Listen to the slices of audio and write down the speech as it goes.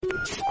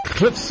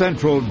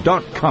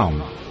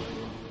cliffcentral.com.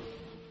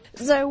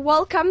 So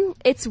welcome.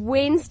 It's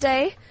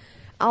Wednesday,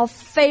 our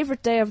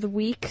favorite day of the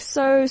week.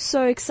 So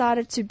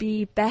excited to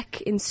be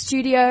back in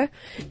studio.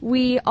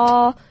 It's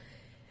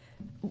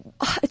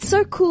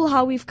so cool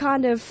how we've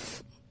kind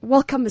of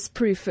welcome Miss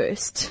Prue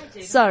first.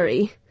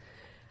 Sorry.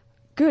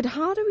 Good.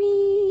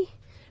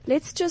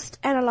 Let's just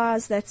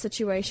analyze that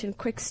situation.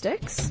 Quick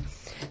sticks.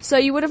 So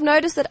you would have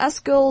noticed that us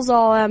girls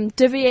are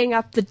divvying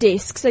up the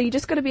desk. So you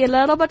just got to be a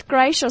little bit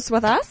gracious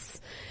with us,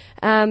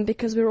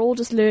 because we're all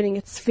just learning.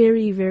 It's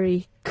very,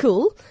 very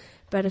cool,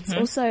 but it's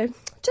also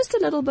just a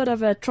little bit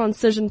of a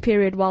transition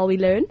period while we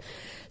learn.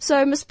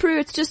 So Miss Prue,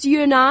 it's just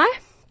you and I.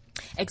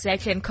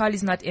 Exactly, and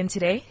Carly's not in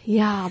today.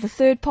 Yeah, the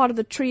third part of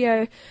the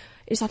trio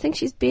is, I think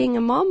she's being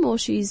a mom, or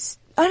she's...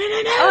 Oh,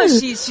 no. Oh,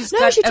 she's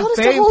got she a told us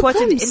very to hold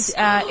important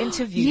thumbs.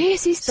 interview.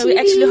 Yes, he's so we're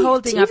actually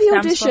holding up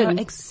thumbs audition. for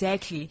her.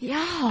 Exactly.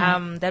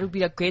 Yeah. That would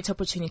be a great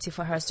opportunity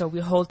for her. So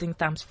we're holding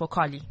thumbs for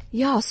Carly.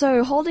 Yeah,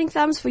 so holding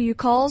thumbs for you,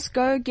 Carls.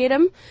 Go get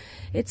them.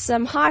 It's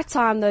high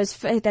time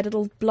that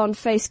little blonde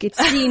face gets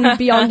seen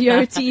beyond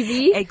your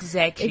TV.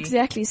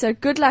 Exactly. So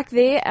good luck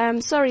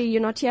there. Sorry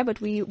you're not here,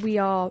 but we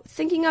are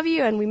thinking of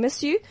you and we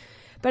miss you.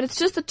 But it's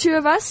just the two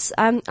of us.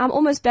 I'm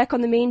almost back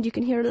on the mend. You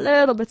can hear a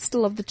little bit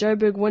still of the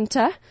Joburg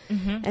winter.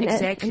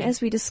 Exactly. And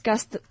as we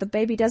discussed, the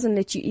baby doesn't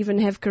let you even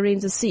have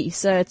Corinza C.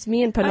 So it's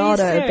me and Are you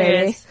Panado, baby.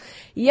 serious?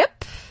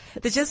 Yep.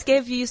 They just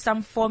gave you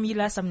some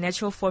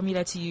natural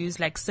formula to use,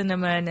 like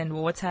cinnamon and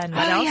water and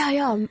what else?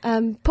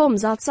 Yeah.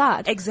 Pums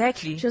outside.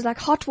 Exactly. She was like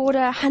hot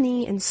water,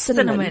 honey, and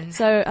cinnamon. Cinnamon.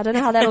 So I don't know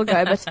how that'll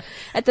go, but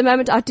at the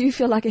moment I do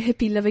feel like a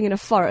hippie living in a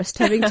forest,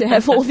 having to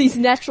have all these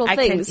natural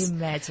things. I can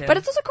imagine. But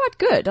it's also quite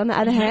good on the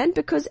other hand,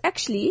 because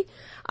actually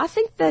I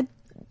think that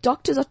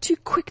doctors are too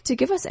quick to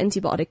give us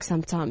antibiotics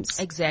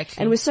sometimes.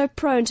 Exactly. And we're so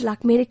prone to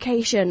like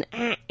medication.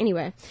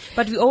 Anyway.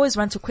 But we always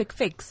want a quick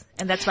fix,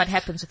 and that's what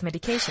happens with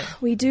medication.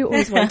 We do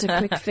always want a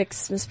quick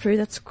fix, Miss Prue.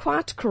 That's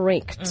quite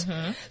correct.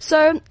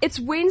 So it's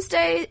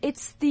Wednesday.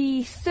 It's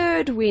the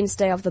third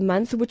Wednesday of the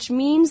month, which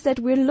means that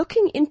we're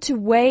looking into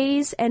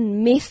ways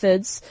and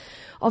methods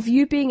of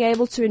you being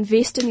able to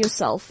invest in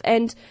yourself.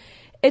 And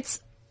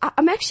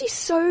I'm actually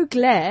so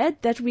glad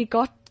that we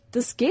got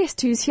this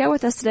guest who's here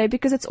with us today,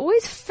 because it's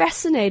always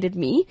fascinated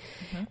me,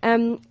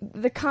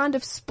 the kind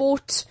of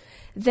sport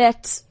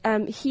that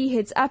he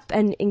heads up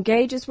and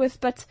engages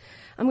with. But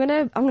I'm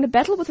gonna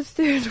battle with a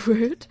third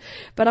word,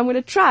 but I'm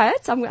gonna try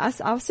it.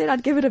 I said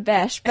I'd give it a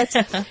bash. But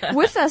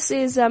with us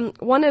is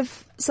one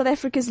of South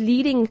Africa's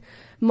leading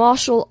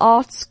martial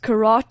arts,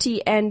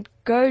 karate and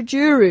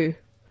Gojuru.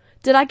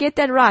 Did I get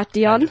that right,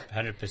 Dion?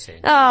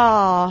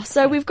 100%.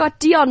 So we've got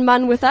Dion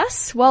Munn with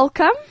us.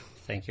 Welcome.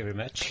 Thank you very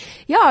much.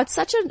 Yeah, it's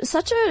such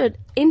a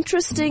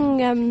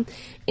interesting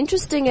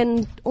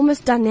and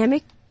almost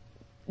dynamic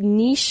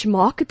niche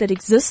market that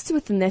exists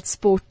within that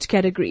sport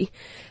category.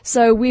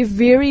 So we're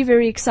very,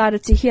 very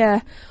excited to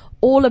hear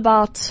all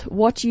about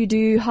what you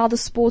do, how the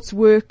sports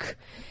work.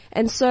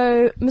 And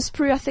so, Miss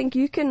Prue, I think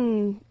you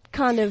can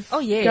kind of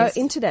go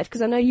into that,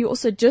 because I know you're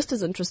also just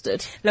as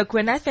interested. Look,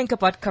 when I think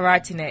about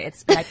karate,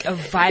 it's like a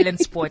violent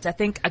sport. I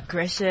think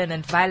aggression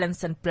and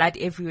violence and blood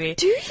everywhere.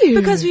 Do you?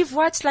 Because we've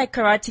watched like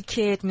Karate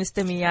Kid,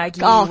 Mr.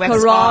 Miyagi, wax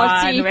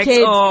Karate on, wax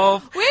Kid.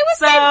 off. Where was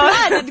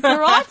that blood in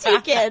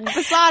Karate Kid?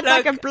 Besides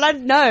like a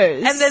blood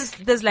nose. And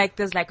there's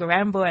like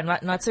Rambo and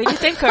whatnot. So when you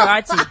think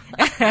karate,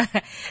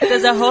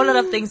 there's a whole lot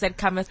of things that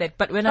come with it.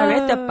 But when I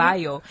read the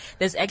bio,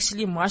 there's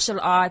actually martial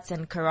arts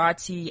and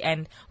karate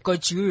and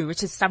Gojuru,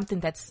 which is something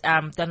that's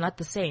they're not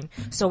the same.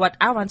 So what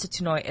I wanted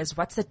to know is,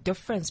 what's the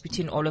difference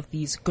between all of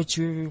these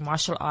Gojuru,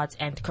 martial arts,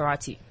 and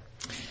karate?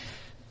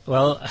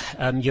 Well,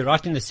 you're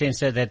right in the sense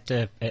that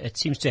it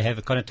seems to have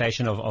a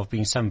connotation of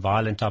being some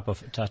violent type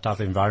of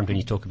environment when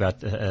you talk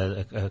about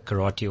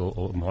karate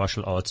or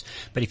martial arts.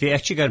 But if you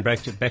actually go and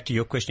back to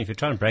your question, if you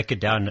try and break it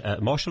down,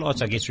 martial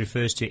arts, I guess,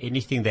 refers to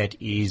anything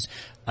that is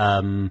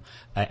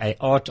a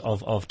art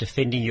of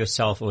defending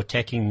yourself or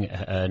attacking,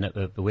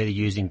 whether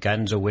using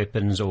guns or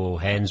weapons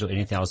or hands or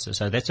anything else.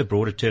 So that's a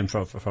broader term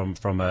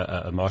from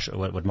a martial,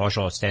 what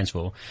martial arts stands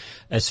for.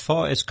 As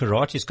far as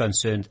karate is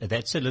concerned,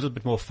 that's a little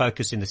bit more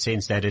focused in the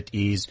sense that it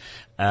is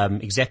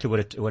exactly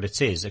what it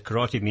says.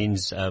 Karate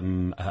means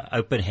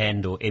open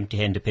hand or empty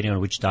hand, depending on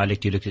which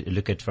dialect you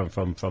look at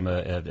from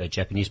a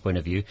Japanese point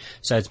of view.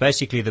 So it's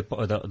basically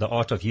the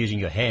art of using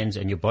your hands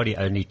and your body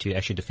only to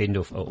actually defend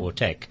or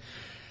attack.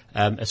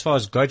 As far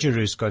as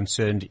Gojuru is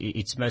concerned,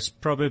 it's most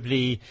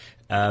probably,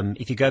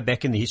 if you go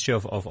back in the history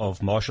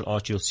of martial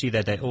arts, you'll see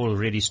that they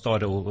already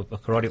started, or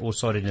karate all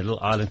started in a little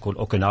island called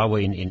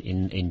Okinawa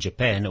in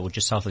Japan, or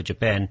just south of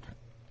Japan,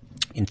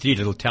 in 3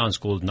 little towns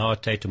called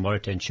Naote,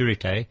 Tomorite, and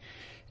Shurite.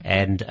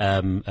 And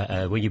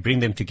when you bring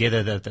them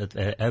together,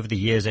 over the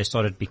years they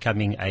started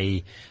becoming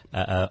a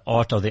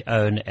art of their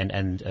own,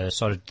 and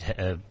started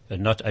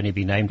not only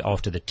be named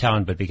after the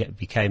town, but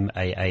became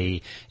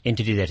a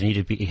entity that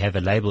needed to have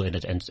a label in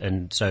it.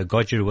 And so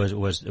Gojuru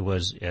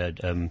was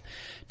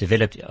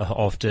developed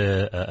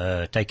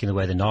after taking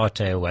away the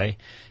Naote away,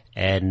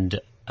 and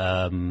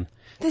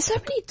There's so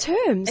many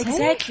terms.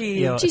 Exactly.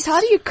 Hey? Yeah. Jeez,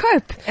 how do you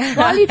cope?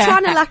 While you're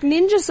trying to like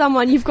ninja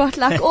someone, you've got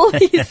like all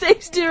these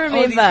things to remember.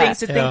 All these things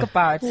to think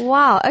about.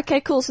 Wow.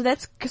 Okay, cool. So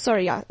that's,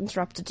 sorry, I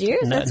interrupted you.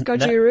 That's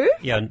Gojuru.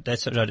 Yeah,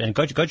 that's right. And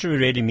Gojuru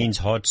really means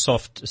hard,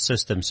 soft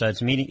system. So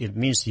it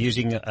means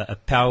using a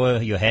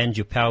power, your hand,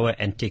 your power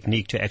and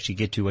technique to actually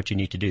get to what you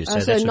need to do.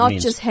 So So that's what it not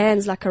means. just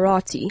hands like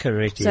karate.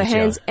 Correct, So yes,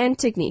 hands yeah. and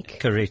technique.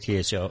 Correct,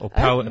 yes, yeah. Or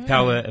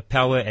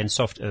power and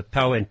soft,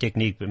 power and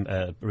technique,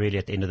 really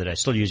at the end of the day.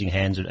 Still using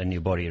hands and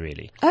your body,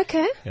 really.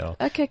 Okay. Yeah.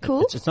 Okay,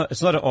 cool.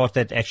 It's not an art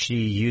that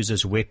actually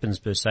uses weapons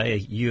per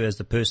se. You as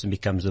the person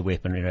becomes the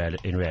weapon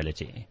in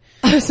reality.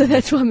 So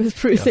that's why Ms.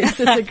 Prue thinks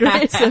it's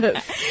aggressive.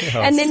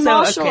 And then So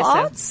martial aggressive.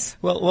 arts?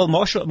 Well,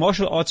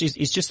 martial arts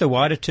is just a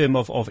wider term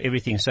of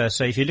everything. So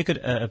if you look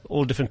at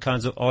all different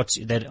kinds of arts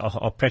that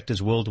are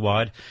practiced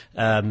worldwide,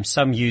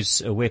 some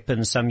use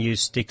weapons, some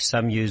use sticks,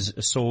 some use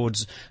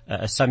swords,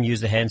 some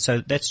use the hand.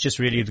 So that's just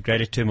really the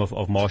greater term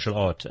of martial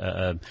art.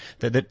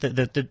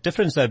 The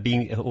difference though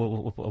being,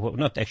 or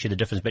not actually the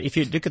difference, but if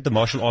you look at the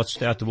martial arts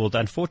throughout the world, the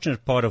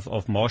unfortunate part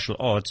of martial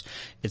arts,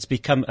 it's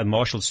become a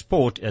martial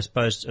sport as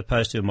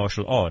opposed to a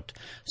martial art.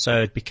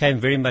 So it became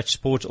very much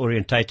sport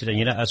orientated,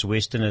 and us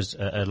Westerners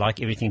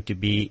like everything to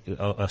be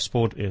a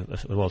sport.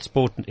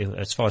 Sport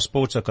as far as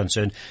sports are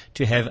concerned,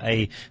 to have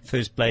a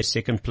first place,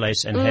 second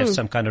place, and have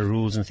some kind of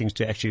rules and things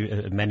to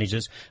actually manage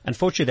this.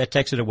 Unfortunately, that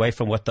takes it away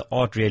from what the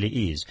art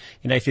really is.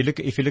 If you look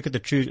at the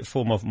true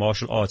form of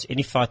martial arts,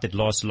 any fight that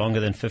lasts longer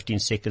than 15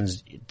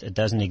 seconds it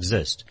doesn't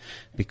exist,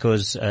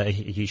 because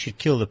you should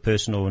kill the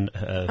person or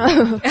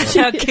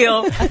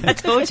Kill. I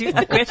told you.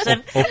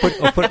 Aggression. or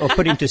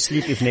put him to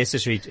sleep if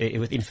necessary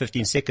within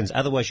 15 seconds.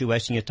 Otherwise, you're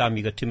wasting your time.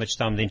 You've got too much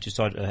time then to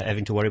start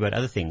having to worry about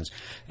other things.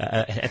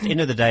 At the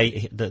end of the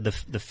day,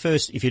 the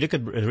first, if you look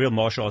at real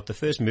martial art, the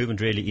first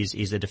movement really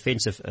is a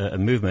defensive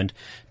movement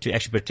to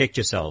actually protect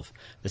yourself.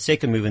 The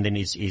second movement then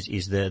is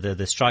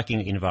the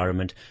striking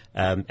environment,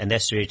 and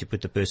that's really to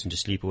put the person to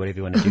sleep or whatever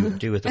you want to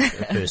do with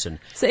the person.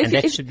 So and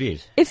that should be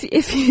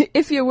it.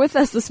 If you're with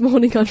us this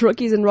morning on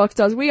Rookies and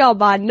Rockstars, we are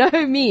by no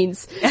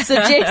means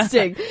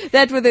suggesting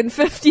that within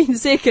 15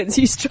 seconds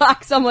you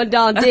strike someone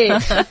down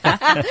dead.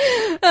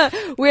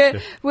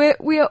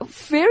 We are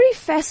very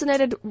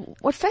fascinated.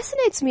 What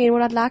fascinates me and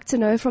what I'd like to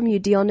know from you,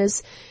 Dion,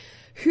 is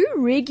who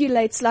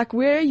regulates, like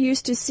we're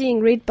used to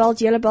seeing red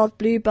belt, yellow belt,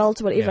 blue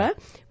belt, whatever.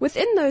 Yeah.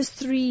 Within those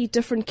three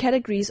different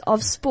categories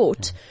of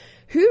sport,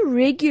 who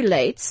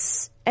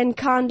regulates and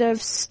kind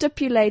of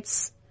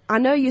stipulates? I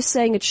know you're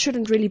saying it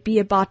shouldn't really be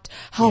about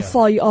how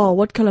far you are,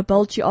 what color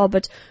belt you are,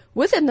 but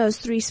within those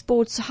three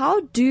sports, how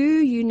do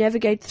you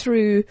navigate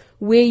through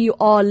where you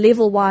are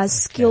level-wise,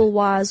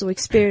 skill-wise, or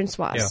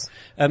experience-wise?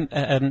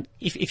 Yeah.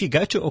 If you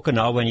go to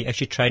Okinawa and you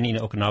actually train in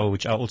Okinawa,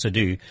 which I also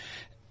do,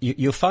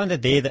 you'll find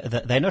that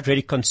they're not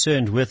really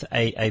concerned with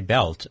a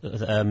belt.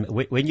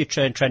 When you're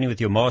training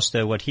with your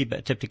master, what he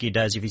typically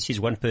does, if he sees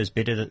one person's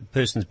better than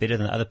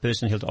the other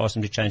person, he'll ask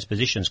them to change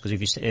positions. Because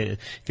if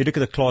you look at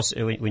the class,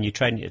 when you're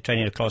training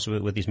a class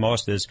with his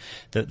masters,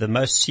 the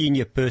most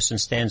senior person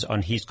stands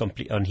on his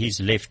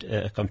left,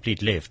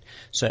 complete left.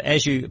 So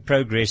as you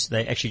progress,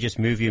 they actually just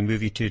move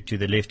you to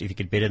the left if you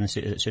get better than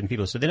certain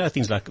people. So there are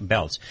things like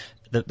belts.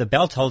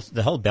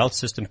 The whole belt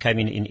system came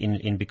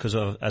in because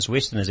of us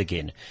Westerners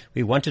again.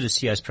 We wanted to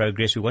see us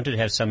progress. We wanted to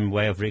have some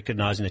way of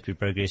recognizing that we're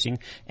progressing.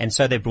 And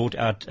so they brought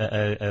out,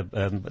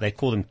 they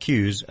call them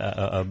cues,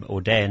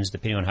 or dans,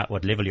 depending on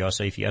what level you are.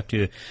 So if you're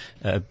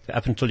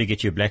up until you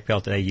get your black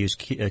belt, they use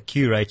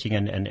Q rating,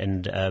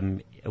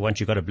 and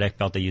once you've got a black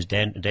belt, they use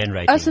Dan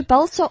rating. Oh, so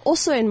belts are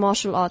also in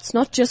martial arts,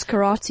 not just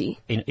karate.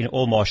 In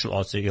all martial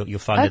arts, you'll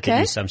find that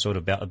there is some sort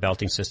of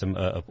belting system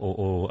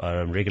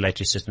or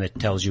regulatory system that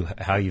tells you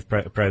how you've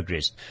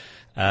progressed.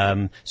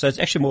 So it's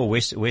actually more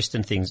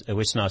Western things, a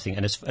Westernized thing.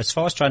 And as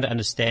far as trying to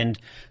understand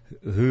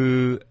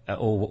who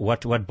or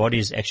what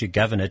bodies actually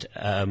govern it,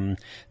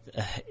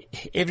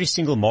 every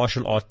single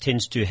martial art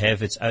tends to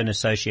have its own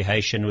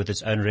association with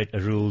its own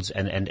rules,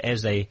 and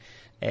as they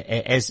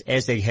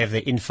have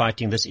their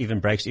infighting, this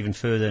even breaks even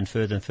further and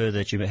further and further,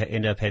 that you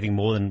end up having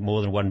more than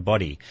one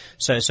body.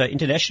 So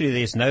internationally,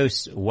 there's no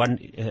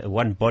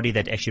one body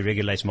that actually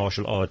regulates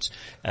martial arts.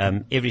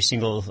 Every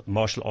single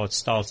martial arts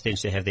style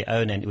tends to have their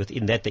own, and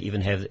within that, they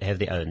even have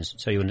their own.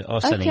 So you want to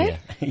ask something here?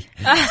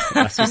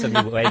 I see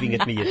something waving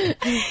at me.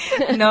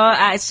 No,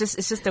 it's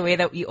just the way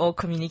that we all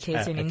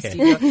communicate in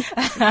studio.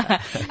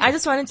 I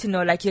just wanted to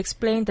know, like you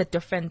explained the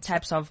different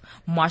types of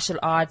martial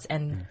arts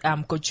and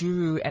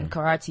Gojuru and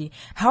karate.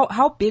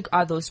 How big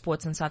are those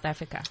sports in South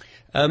Africa?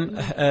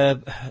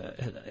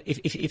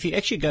 If you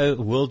actually go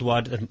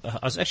worldwide, I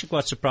was actually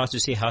quite surprised to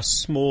see how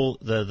small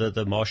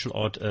the martial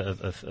art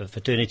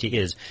fraternity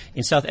is.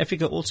 In South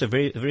Africa, also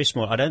very very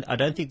small. I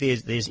don't think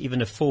there's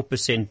even a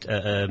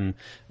 4%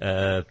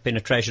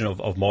 penetration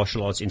of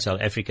martial arts in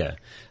South Africa.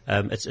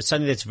 It's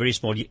something that's very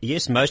small.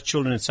 Yes, most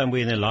children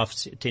somewhere in their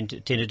lives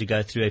tended to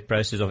go through a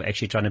process of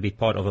actually trying to be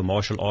part of a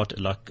martial art,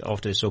 like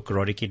after they saw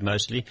Karate Kid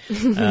mostly,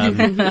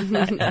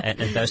 and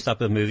those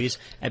type of movies.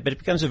 But it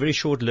becomes a very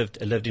short-lived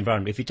environment.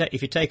 environment.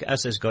 If you take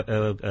us as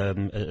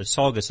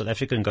SAGA, South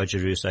African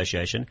Gojeroo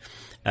Association,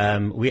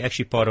 we're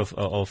actually part of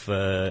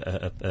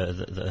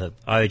the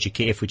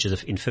IOGKF, which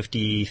is in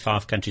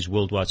 55 countries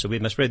worldwide. So we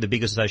must be the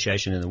biggest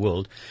association in the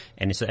world.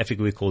 And in South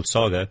Africa, we're called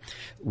SAGA.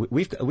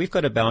 We've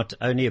got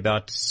only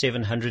about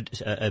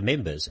 700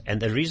 members,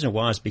 and the reason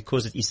why is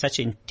because it is such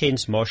an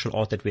intense martial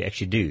art that we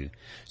actually do.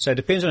 So it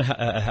depends on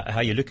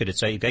how you look at it.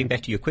 So going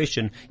back to your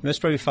question, you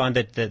must probably find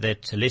that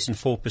less than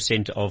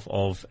 4%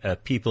 of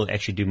people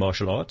actually do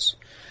martial arts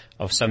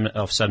of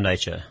some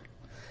nature.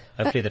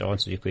 Hopefully that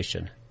answers your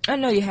question. Oh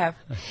no, you have.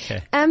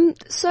 Okay.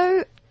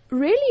 So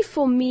really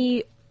for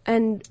me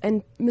and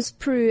Miss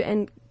Prue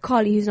and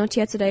Carly, who's not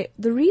here today,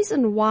 the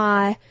reason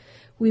why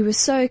we were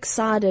so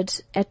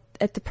excited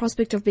at the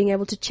prospect of being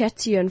able to chat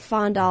to you and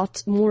find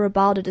out more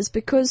about it is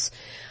because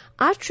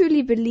I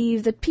truly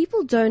believe that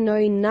people don't know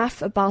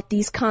enough about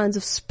these kinds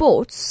of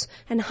sports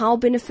and how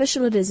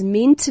beneficial it is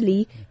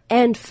mentally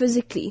and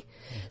physically.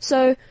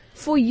 So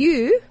for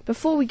you,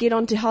 before we get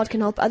on to how it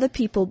can help other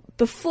people,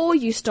 before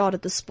you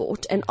started the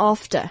sport and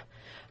after,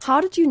 how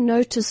did you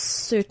notice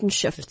certain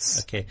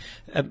shifts? Okay.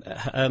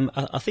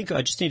 I think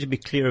I just need to be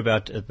clear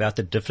about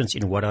the difference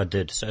in what I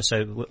did.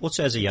 So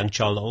also as a young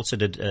child, I also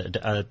did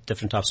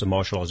different types of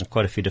martial arts and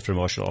quite a few different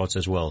martial arts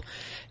as well.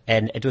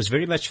 And it was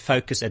very much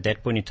focused at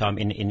that point in time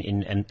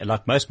in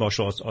like most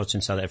martial arts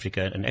in South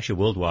Africa and actually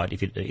worldwide,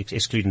 if you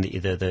excluding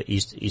the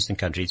eastern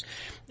countries,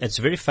 it's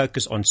very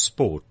focused on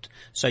sport.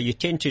 So you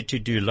tend to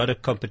do a lot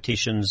of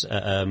competitions,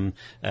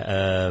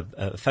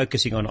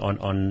 focusing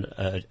on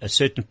a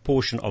certain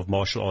portion of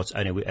martial arts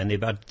only, and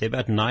they're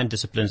about 9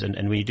 disciplines, and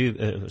when you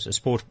do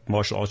sport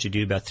martial arts, you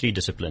do about 3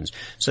 disciplines.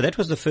 So that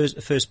was the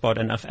first part,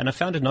 and I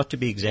found it not to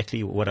be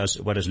exactly what I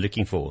was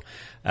looking for.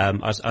 I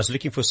was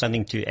looking for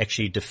something to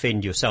actually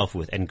defend yourself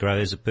with and grow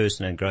as a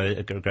person and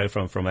grow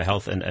from a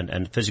health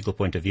and physical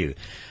point of view.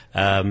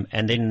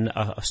 And then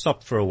I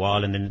stopped for a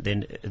while, and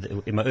then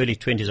in my early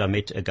 20s, I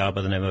met a guy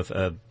by the name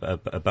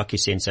of Bucky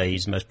Sensei.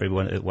 He's most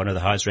probably one of the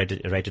highest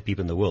rated people in the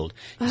people in the world.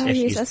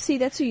 Yes, I see.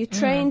 That's who you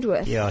trained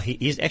with. Yeah,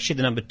 he's actually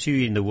the number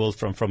 2 in the world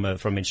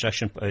from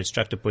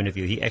instructor point of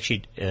view. He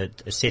actually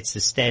sets the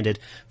standard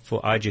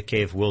for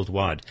IGKF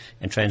worldwide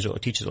and trains or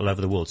teaches all over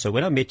the world. So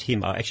when I met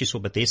him, I actually saw,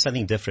 but there's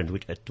something different.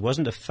 Which it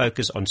wasn't a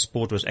focus on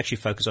sport; it was actually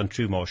focused on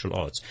true martial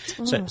arts.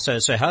 Oh.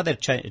 So how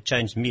that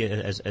changed me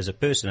as a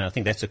person, and I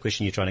think that's the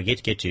question you're trying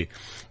to get to,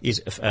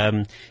 is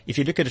if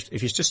you look at it,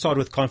 if you just start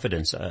with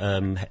confidence. I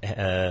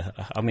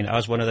mean, I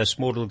was one of those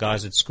small little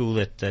guys at school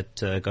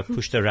that got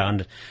pushed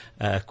around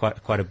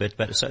quite a bit,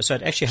 but so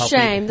it actually helped.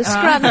 Shame me.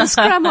 the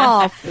scrum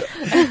half.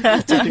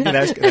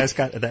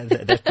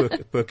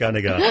 that poor kind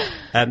of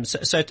guy.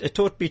 So it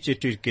taught me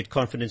to get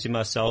confidence in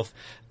myself.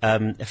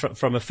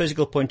 From a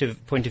physical point of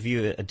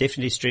view, it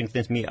definitely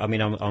strengthens me. I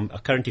mean, I'm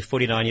currently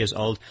 49 years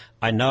old.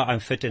 I know I'm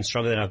fit and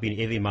stronger than I've been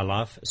ever in my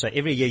life. So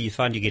every year you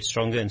find you get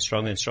stronger and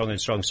stronger and stronger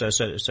and stronger.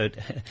 So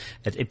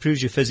it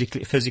improves you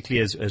physically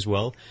as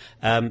well.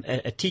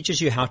 It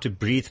teaches you how to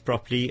breathe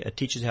properly. It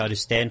teaches you how to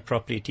stand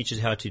properly. It teaches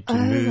you how to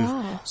move.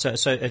 Wow. So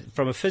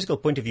from a physical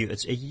point of view,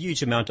 it's a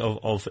huge amount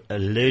of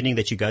learning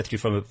that you go through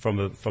from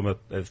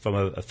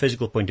a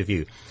physical point of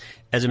view.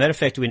 As a matter of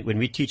fact, when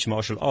we teach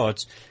martial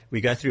arts,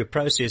 we go through a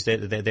process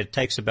that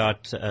takes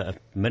about a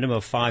minimum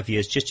of 5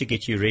 years just to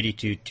get you ready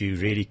to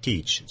really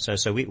teach. So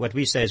what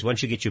we say is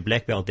once you get your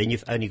black belt, then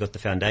you've only got the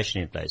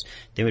foundation in place.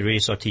 Then we really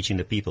start teaching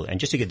the people. And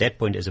just to get that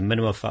point is a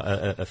minimum of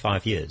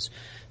 5 years.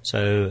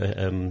 So,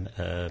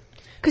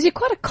 because you're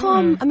quite a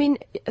calm, I mean,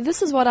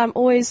 this is what I'm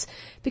always,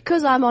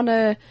 because I'm on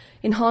a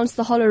Enhance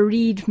the Hollow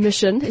Read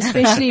mission,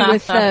 especially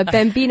with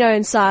Bambino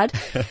inside,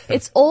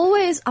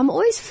 I'm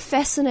always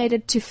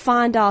fascinated to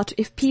find out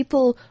if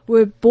people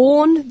were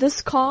born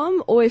this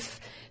calm or if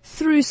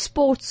through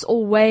sports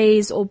or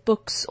ways or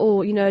books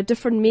or,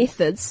 different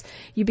methods,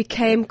 you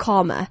became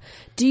calmer.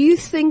 Do you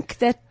think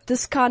that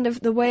this kind of,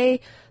 the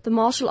way the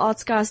martial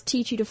arts guys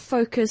teach you to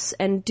focus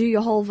and do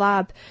your whole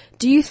vibe,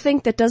 do you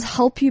think that does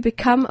help you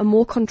become a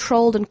more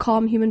controlled and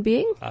calm human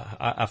being?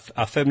 I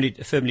firmly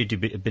do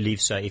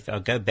believe so. If I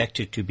go back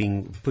to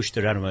being pushed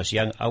around when I was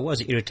young, I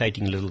was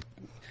irritating little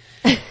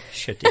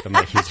shit, if I may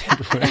use that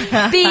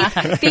word.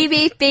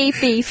 Beep, beep,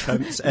 beep.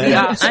 We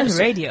are on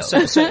radio. So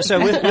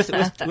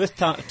with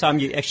time,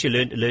 you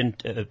actually learn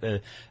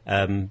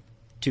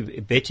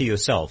to better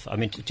yourself. I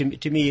mean,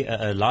 to me,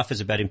 life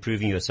is about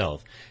improving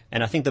yourself.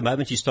 And I think the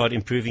moment you start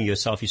improving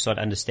yourself, you start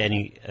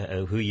understanding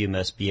who you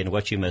must be and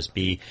what you must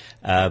be,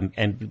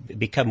 and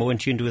become more in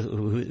tune with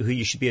who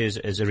you should be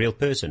as a real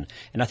person.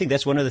 And I think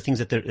that's one of the things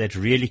that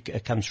really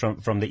comes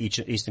from the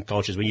Eastern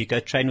cultures. When you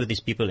go train with these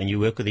people and you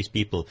work with these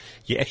people,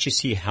 you actually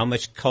see how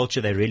much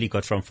culture they really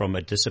got from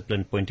a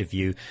discipline point of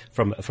view,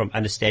 from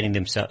understanding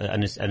themselves,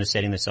 and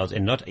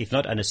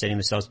not understanding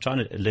themselves,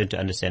 trying to learn to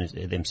understand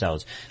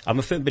themselves. I'm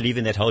a firm believer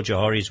in that whole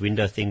Johari's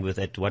window thing with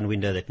that one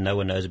window that no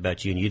one knows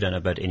about you and you don't know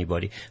about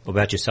anybody, or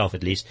about yourself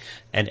at least.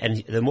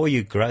 And the more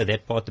you grow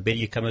that part, the better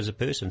you come as a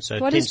person. So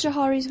what is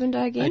Johari's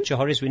window again?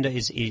 Johari's window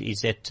is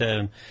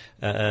that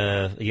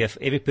you have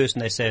every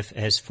person they say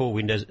has 4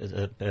 windows.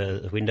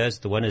 Windows.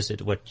 The one is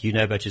that what you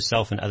know about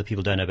yourself and other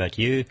people don't know about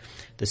you.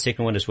 The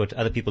second one is what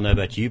other people know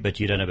about you, but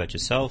you don't know about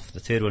yourself. The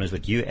third one is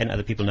what you and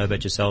other people know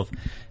about yourself.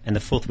 And the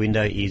fourth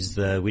window is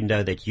the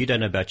window that you don't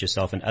know about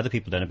yourself and other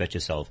people don't know about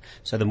yourself.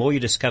 So the more you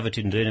discover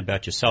to learn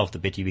about yourself, the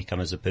better you become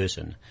as a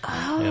person.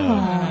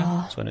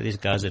 Oh. It's one of these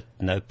guys that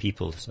know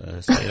people. So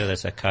they're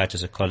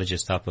psychiatrists,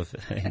 psychologists type of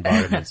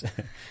environments.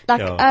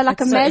 Like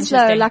a so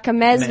Maslow, like a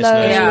Maslow.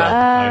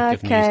 Hierarchy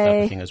of needs type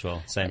Okay. of thing as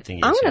well. Same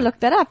thing. I'm yes, going to yeah. look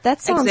that up.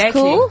 That sounds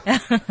Exactly. cool.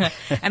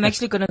 I'm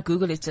actually going to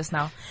Google it just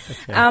now.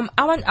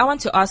 I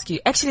want to ask you,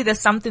 actually there's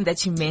something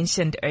that you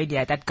mentioned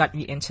earlier that got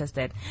me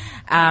interested.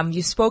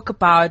 You spoke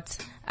about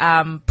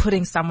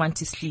putting someone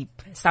to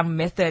sleep, some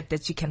method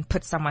that you can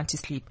put someone to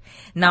sleep.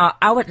 Now,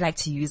 I would like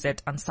to use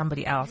it on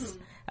somebody else.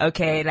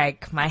 Okay,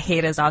 like my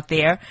haters out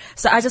there.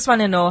 So I just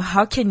want to know,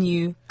 how can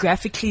you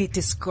graphically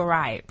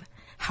describe,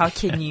 how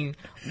can you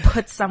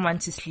put someone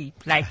to sleep?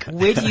 Like,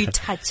 where do you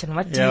touch and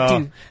what do you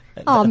do?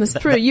 Oh, Miss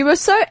Prue, you were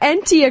so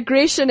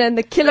anti-aggression and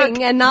the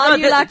killing, and now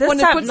you this want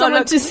to time- put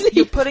someone to You're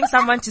sleep. putting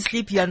someone to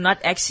sleep. You're not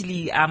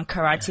actually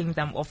karating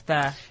them off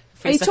the Are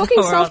face you of talking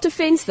the world.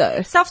 self-defense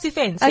though?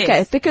 Self-defense? Okay,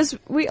 Yes. because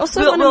we also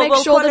We'll- want to we'll- make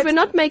we'll sure call that it- we're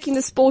not making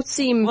the sport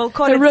seem We'll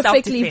call it horrifically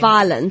self-defense.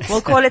 violent.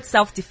 We'll call it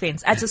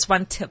self-defense. I just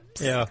want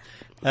tips. Yeah.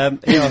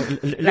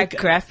 Like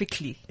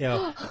graphically.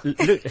 Yeah.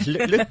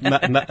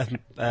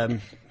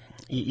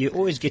 You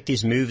always get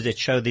these moves that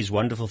show these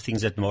wonderful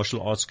things that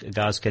martial arts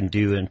guys can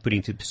do, and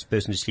putting the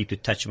person to sleep to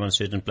touch them on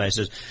certain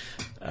places.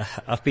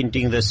 I've been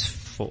doing this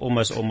for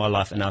almost all my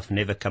life, and I've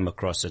never come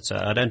across it, so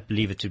I don't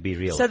believe it to be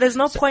real. So there's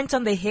no point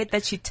on the head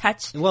that you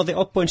touch? Well, there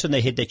are points on the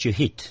head that you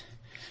hit.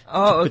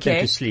 Oh, Put them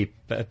okay. to sleep,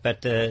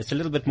 but it's a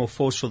little bit more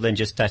forceful than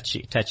just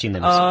touching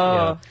them.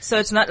 Oh, so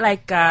it's not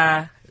like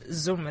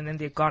zoom and then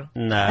they're gone.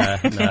 No,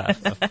 I've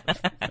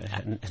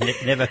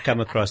never come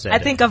across that. I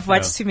think I've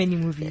watched No. too many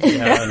movies.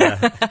 No.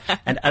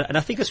 And I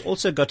think it's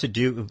also got to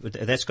do with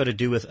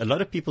a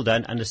lot of people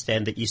don't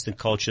understand the Eastern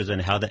cultures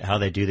and how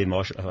they do their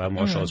martial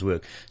arts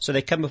work. So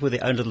they come up with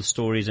their own little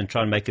stories and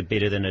try and make it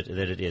better than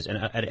it is.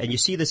 And you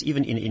see this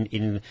even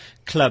in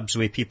clubs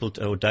where people,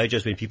 or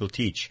dojos when people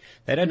teach.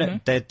 They don't know,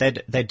 they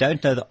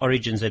don't know the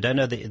origins, they don't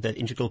know the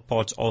integral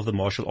parts of the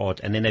martial art,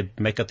 and then they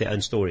make up their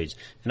own stories.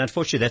 And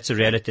unfortunately that's a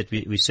reality that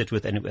we sit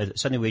with, and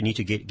something we need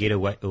to get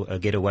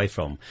away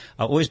from.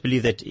 I always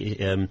believe that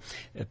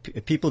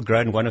people grow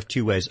in one of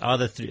two ways,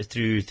 either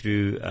through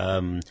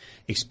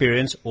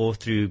experience or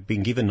through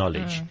being given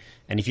knowledge.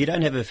 And if you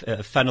don't have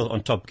a funnel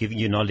on top giving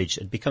you knowledge,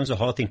 it becomes a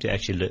hard thing to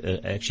actually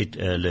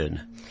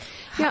learn.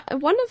 Yeah,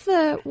 one of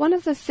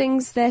the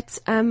things that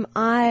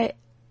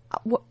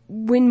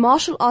when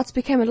martial arts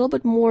became a little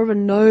bit more of a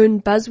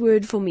known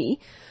buzzword for me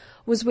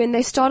was when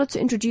they started to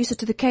introduce it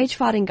to the cage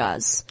fighting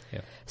guys.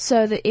 Yeah.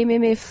 So the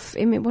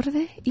what are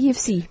they?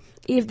 EFC.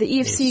 The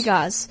EFC Yes.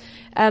 guys.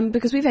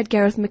 Because we've had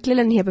Gareth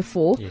McClellan here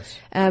before, Yes.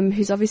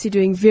 who's obviously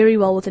doing very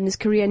well within his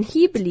career, and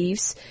he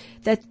believes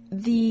that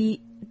the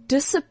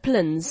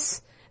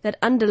disciplines that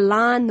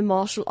underline the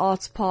martial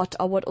arts part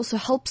are what also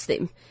helps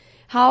them.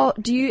 How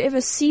do you ever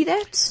see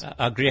that?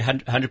 I agree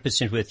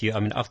 100% with you. I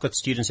mean, I've got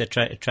students that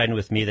train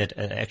with me that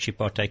actually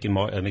partake in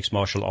mixed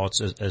martial arts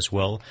as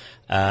well.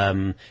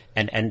 And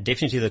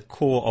definitely the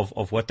core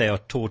of what they are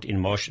taught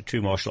in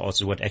true martial arts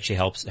is what actually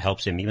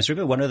helps them. You must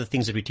remember one of the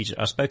things that we teach,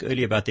 I spoke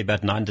earlier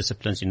about 9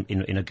 disciplines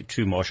in a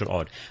true martial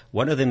art.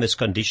 One of them is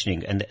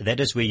conditioning, and that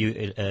is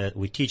where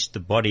we teach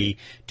the body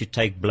to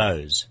take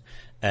blows.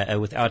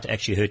 Without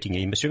actually hurting you.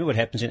 You must remember what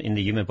happens in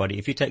the human body.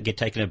 If you get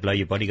taken a blow,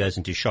 your body goes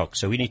into shock.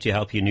 So we need to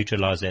help you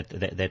neutralize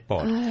that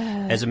part.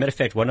 As a matter of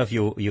fact, one of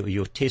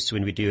your tests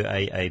when we do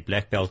a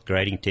black belt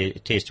grading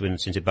test, when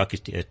Sensei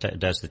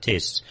does the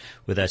tests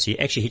with us, he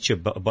actually hits your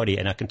body.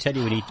 And I can tell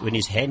you when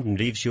his hand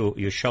leaves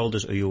your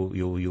shoulders or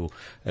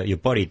your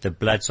body, the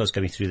blood starts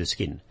coming through the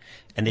skin.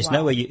 And there's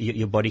no way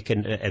your body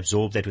can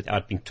absorb that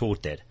without being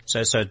taught that.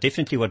 So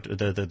definitely what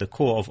the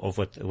core of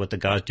what the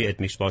guys do at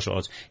mixed martial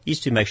arts is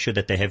to make sure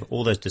that they have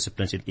all those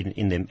disciplines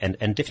in them, and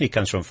definitely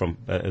comes from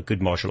a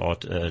good martial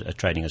art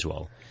training as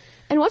well.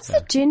 And what's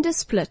the gender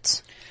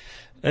split?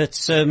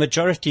 It's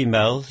majority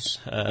males.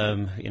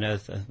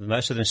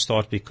 Most of them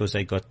start because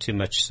they got too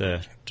much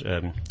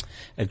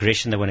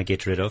aggression they want to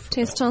get rid of.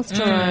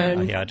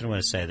 Testosterone. Yeah, I don't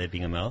want to say that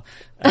being a male.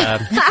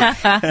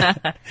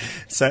 The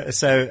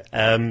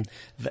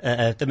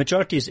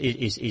majority is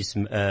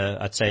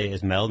I'd say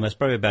is male. It's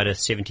probably about a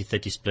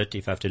 70-30 split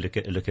if I have to look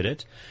at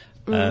it.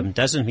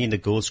 Doesn't mean the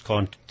girls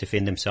can't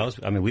defend themselves.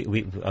 I mean,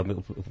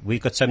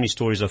 we've got so many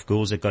stories of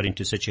girls that got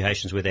into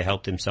situations where they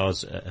helped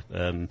themselves.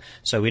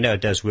 So we know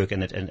it does work,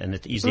 and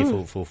it's easier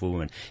for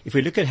women. If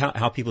we look at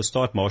how people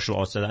start martial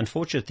arts, the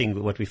unfortunate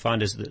thing, what we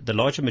find is the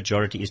larger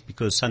majority is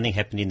because something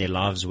happened in their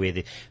lives where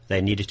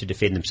they needed to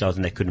defend themselves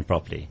and they couldn't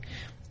properly.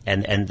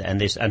 And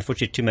there's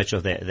unfortunately too much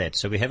of that.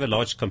 So we have a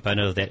large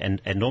component of that,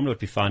 and normally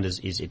what we find is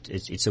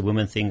it's a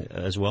women thing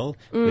as well,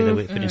 where they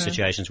were put in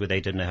situations where they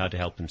didn't know how to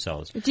help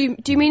themselves. Do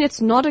you mean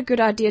it's not a good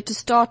idea to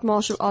start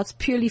martial arts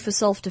purely for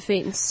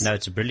self-defense? No,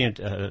 it's a brilliant.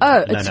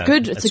 It's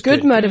good. It's a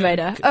good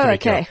motivator.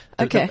 Correct, Okay.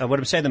 yeah. Okay. What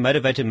I'm saying, the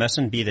motivator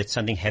mustn't be that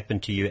something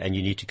happened to you and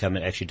you need to come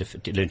and actually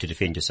to learn to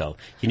defend yourself.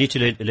 You need to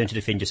learn to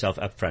defend yourself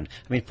up front.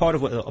 I mean, part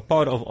of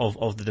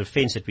the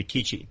defense that we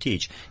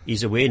teach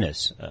is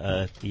awareness.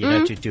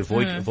 To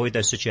avoid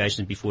those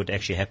situations before it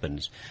actually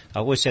happens. I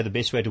always say the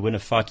best way to win a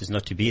fight is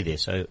not to be there.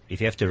 So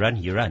if you have to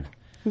run, you run.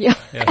 Yeah.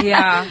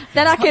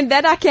 That I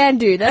can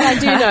do. That I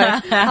do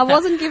know. I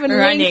wasn't given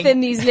length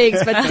in these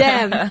legs, but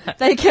damn,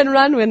 they can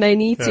run when they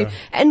need to.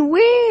 And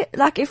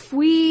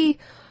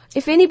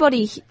if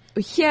anybody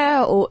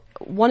here or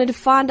wanted to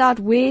find out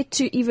where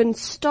to even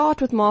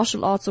start with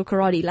martial arts or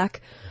karate,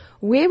 like,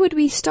 where would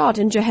we start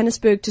in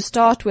Johannesburg to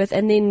start with,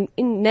 and then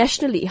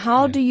nationally?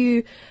 How do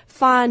you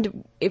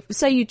find, if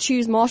say you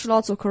choose martial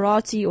arts or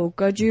karate or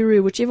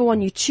Gojuru, whichever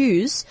one you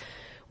choose,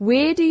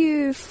 where do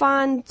you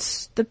find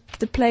the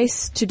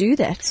place to do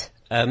that?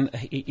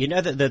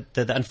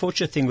 The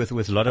unfortunate thing with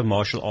a lot of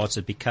martial arts,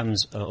 it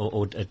becomes,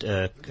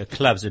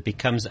 clubs, it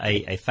becomes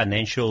a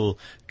financial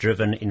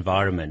driven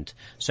environment.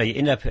 So you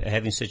end up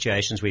having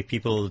situations where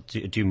people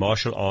do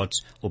martial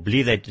arts or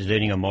believe they're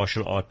learning a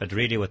martial art, but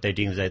really what they're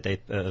doing is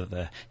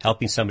they're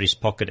helping somebody's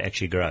pocket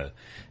actually grow.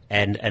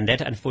 And that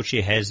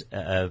unfortunately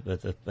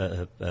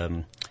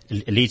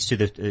leads to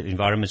the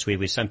environments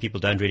where some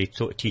people don't really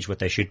teach what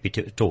they should be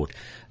taught.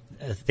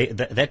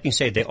 That being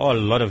said, there are a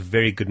lot of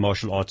very good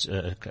martial arts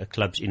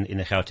clubs in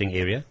the Gauteng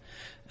area.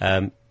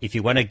 If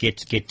you want to get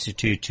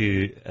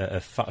to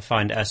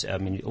find us, I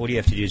mean, all you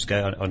have to do is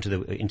go onto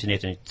the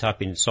internet and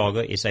type in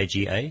Saga,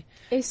 S-A-G-A.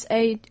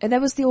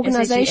 That was the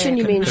organization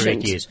you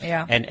mentioned. Correct, yes.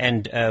 Yeah.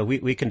 And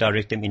we can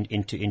direct them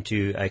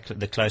into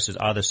the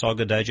closest, either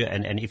Saga Dojo,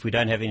 and if we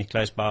don't have any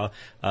close by,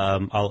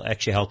 I'll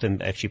actually help them,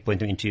 point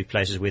them into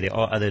places where there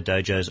are other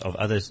dojos of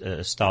other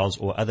styles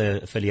or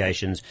other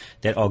affiliations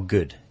that are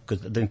good.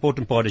 Because the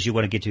important part is you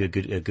want to get to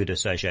a good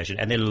association,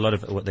 and there are a lot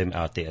of them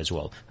out there as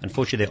well.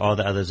 Unfortunately, there are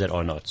the others that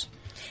are not.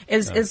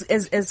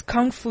 Is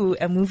Kung Fu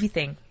a movie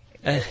thing?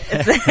 Kung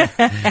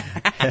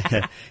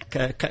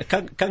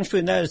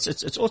Fu, no,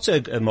 it's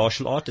also a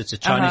martial art. It's a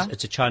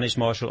Chinese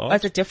martial art. Oh,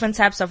 it's a different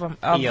types of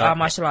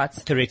martial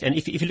arts. Correct. And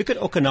if you look at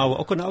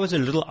Okinawa is a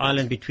little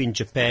island between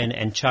Japan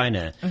and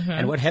China. Mm-hmm.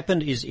 And what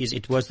happened is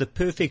it was the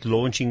perfect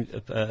launching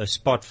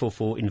spot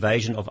for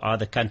invasion of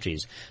other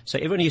countries. So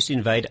everyone used to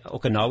invade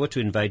Okinawa to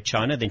invade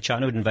China, then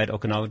China would invade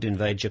Okinawa to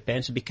invade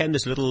Japan. So it became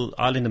this little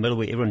island in the middle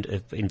where everyone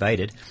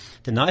invaded.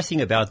 The nice thing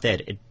about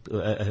that, it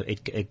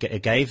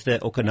gave the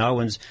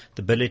Okinawans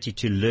the ability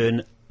to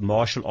learn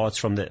martial arts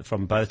from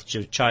both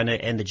China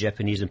and the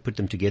Japanese and put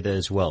them together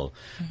as well.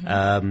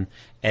 Mm-hmm.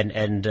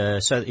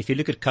 So if you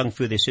look at Kung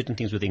Fu, there's certain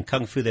things within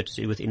Kung Fu that's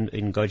within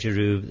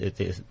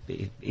Gojuru.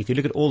 If you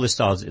look at all the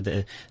styles,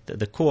 the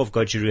core of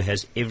Gojuru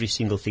has every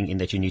single thing in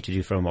that you need to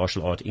do for a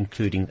martial art,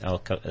 including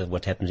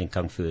what happens in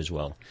Kung Fu as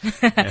well.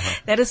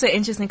 That is so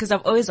interesting because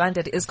I've always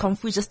wondered, is Kung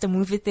Fu just a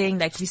movie thing?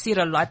 Like we see it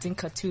a lot in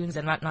cartoons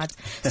and whatnot.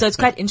 So it's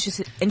quite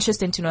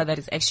interesting to know that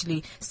it's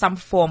actually some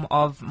form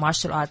of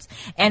martial arts.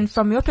 And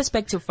from your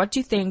perspective, what do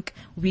you think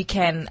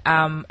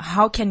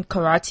how can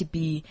karate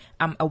be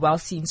a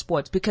well-seen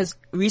sport? Because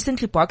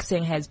recently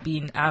boxing has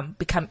been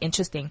become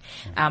interesting.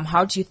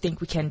 How do you think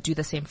we can do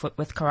the same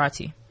with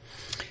karate?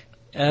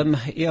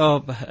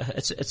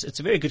 It's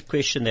a very good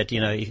question that,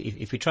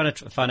 if we're trying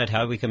to find out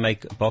how we can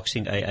make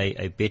boxing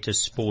a better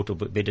sport or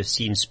better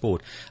seen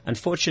sport,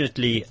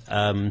 unfortunately,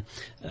 it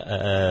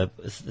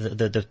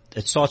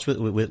starts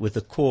with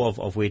the core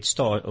of where it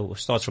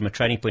starts from a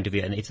training point of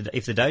view. And if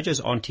the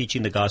dojos aren't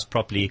teaching the guys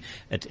properly,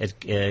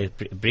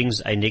 it brings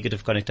a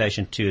negative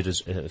connotation to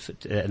it,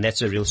 and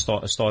that's a real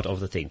start of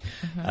the thing.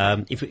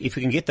 Mm-hmm. If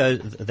we can get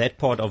that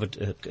part of it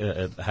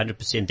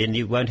 100%, then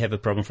you won't have a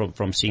problem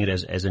from seeing it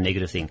as a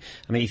negative thing.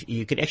 I mean, if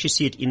you can actually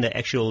see it in the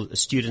actual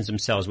students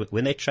themselves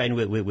when they train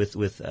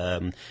with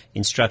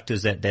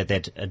instructors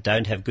that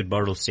don't have good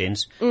moral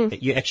sense.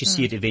 You actually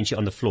see it eventually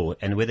on the floor,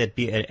 and whether it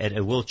be at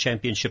a world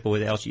championship or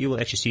whether else, you will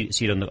actually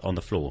see it on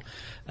the floor.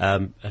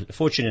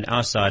 Fortunately, on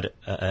our side,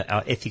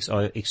 our ethics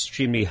are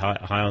extremely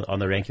high on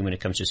the ranking when it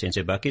comes to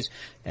Sensei Buckets,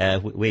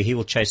 where he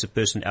will chase a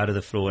person out of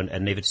the floor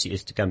and never see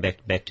us to come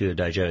back to a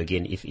dojo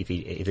again if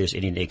there's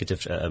any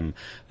negative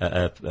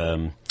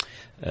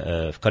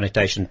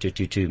connotation to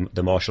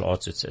the martial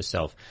arts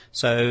itself.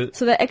 So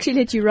they actually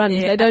let you run.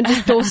 Yeah. They don't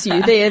just toss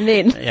you there and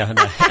then. Yeah,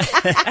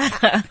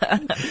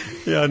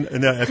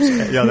 no.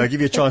 They'll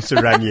give you a chance to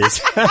run. Yes.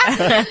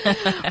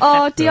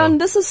 Oh, Dion,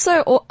 this is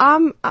so.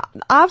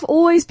 I've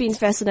always been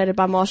fascinated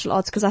by martial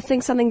arts because I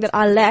think something that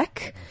I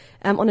lack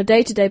on a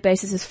day-to-day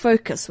basis is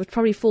focus, which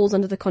probably falls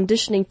under the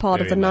conditioning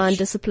part of the 9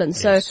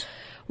 disciplines. Yes. So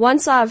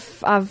once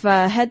I've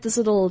had this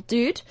little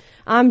dude,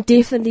 I'm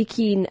definitely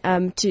keen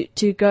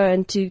to go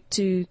and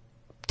to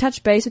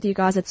touch base with you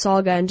guys at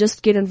Saga and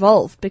just get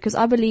involved, because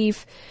I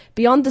believe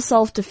beyond the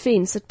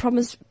self-defense, it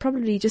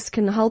probably just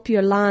can help you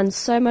align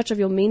so much of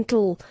your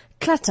mental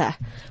clutter,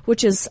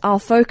 which is our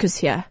focus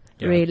here.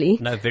 Yeah, really.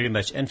 No, very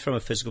much. And from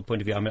a physical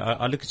point of view, I mean,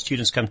 I look at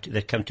students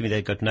that come to me,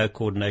 they've got no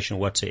coordination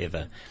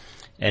whatsoever.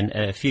 And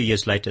a few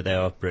years later, they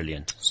are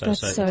brilliant. So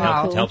so it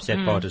helps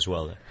that part as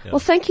well. Yeah. Well,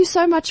 thank you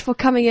so much for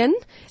coming in.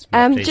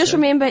 Just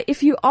remember,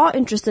 if you are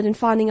interested in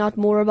finding out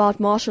more about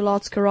martial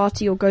arts,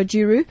 karate, or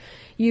Gojuru,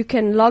 you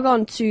can log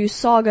on to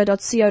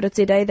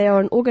saga.co.za. They are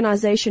an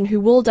organization who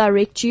will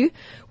direct you,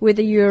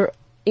 whether you're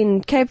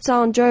in Cape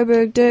Town,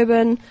 Joburg,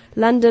 Durban,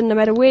 London, no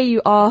matter where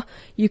you are,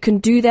 you can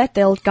do that.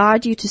 They'll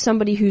guide you to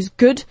somebody who's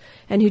good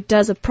and who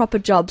does a proper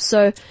job.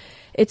 So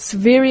it's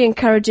very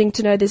encouraging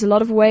to know there's a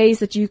lot of ways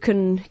that you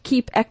can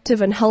keep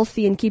active and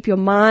healthy and keep your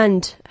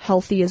mind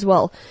healthy as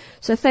well.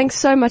 So thanks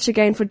so much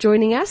again for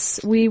joining us.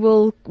 We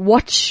will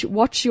watch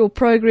your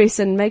progress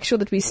and make sure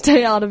that we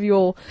stay out of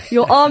your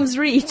arm's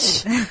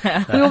reach.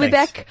 We will be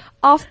back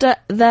after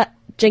the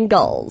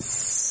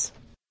jingles.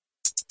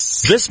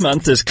 This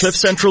month is Cliff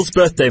Central's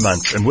birthday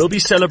month, and we'll be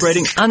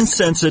celebrating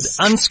uncensored,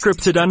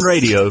 unscripted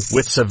Unradio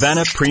with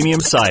Savannah Premium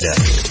Cider.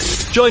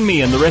 Join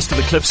me and the rest of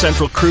the Cliff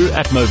Central crew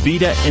at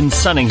Movida in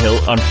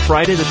Sunninghill on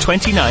Friday the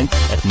 29th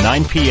at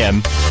 9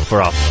 p.m.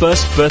 for our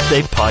first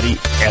birthday party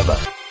ever.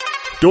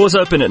 Doors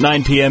open at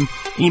 9 p.m.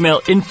 Email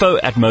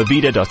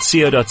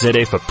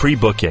info@movida.co.za for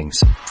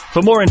pre-bookings.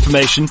 For more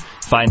information,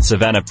 find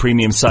Savannah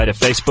Premium Cider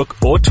Facebook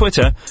or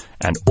Twitter,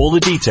 and all the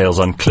details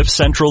on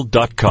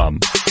cliffcentral.com.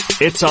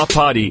 It's our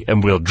party,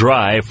 and we'll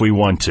dry if we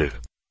want to.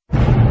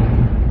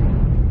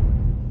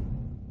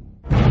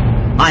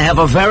 I have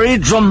a very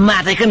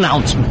dramatic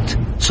announcement,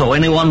 so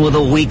anyone with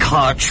a weak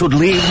heart should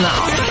leave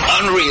now.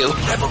 Unreal.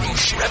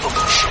 Revolution.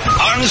 Revolution.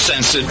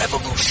 Uncensored.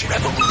 Revolution.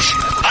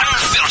 Revolution.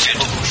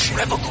 Unfiltered.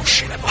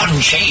 Revolution.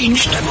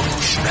 Unchanged.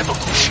 Revolution.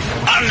 Revolution.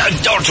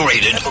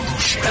 Unadulterated.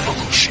 Revolution.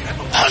 Revolution.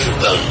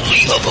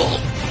 Unbelievable.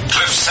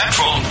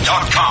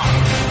 CliffCentral.com.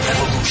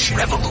 Revolution.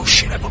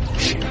 Revolution.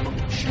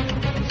 Revolution.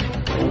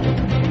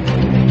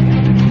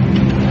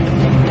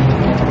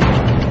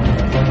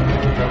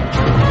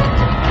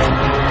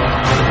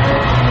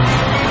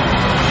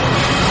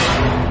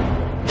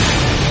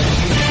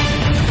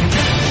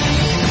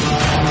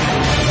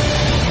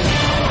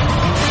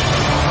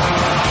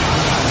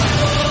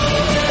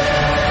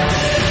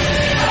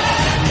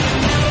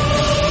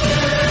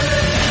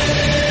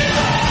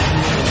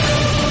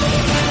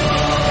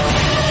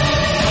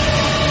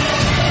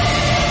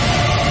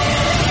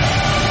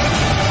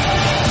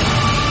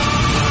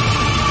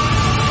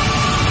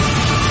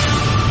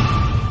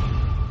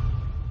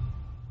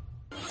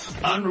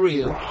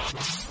 Unreal,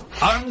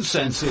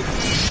 uncensored,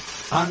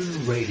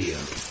 unradio.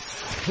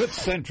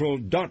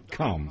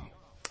 CliffCentral.com.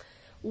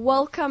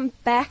 Welcome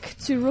back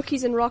to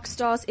Rookies and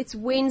Rockstars. It's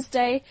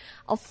Wednesday,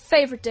 our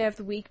favorite day of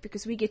the week,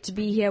 because we get to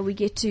be here, we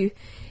get to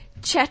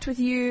chat with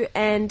you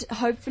and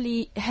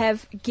hopefully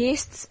have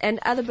guests and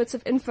other bits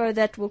of info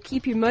that will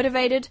keep you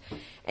motivated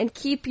and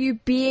keep you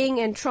being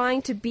and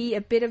trying to be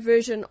a better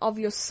version of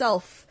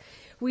yourself.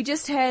 We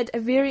just had a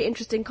very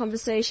interesting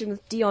conversation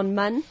with Dion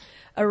Munn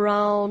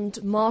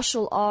around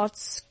martial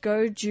arts,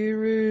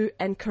 Gojuru,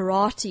 and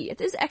karate. It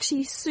is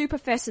actually super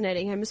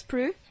fascinating, hey, Ms.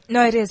 Prue?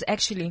 No, it is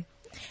actually.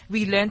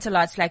 We learned a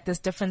lot. Like, there's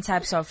different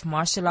types of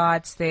martial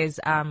arts. There's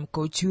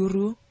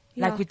Gojuru.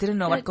 Yeah. Like, we didn't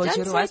know what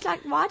Gojuru was.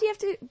 Like, why do you have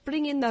to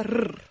bring in the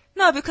rrr?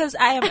 No, because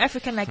I am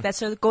African like that.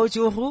 So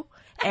Gojuru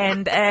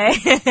and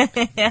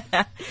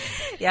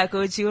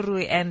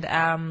Gojuru and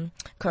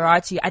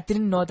karate. I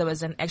didn't know there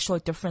was an actual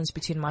difference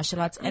between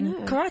martial arts and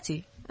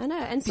karate. I know.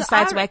 And so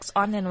besides wax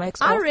on and wax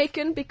off. I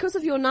reckon because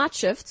of your night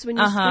shifts when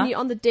you're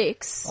on the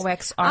decks,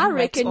 wax on, I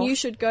reckon wax you off.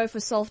 should go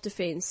for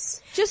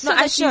self-defense. Just No, so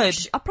I that you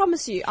should. I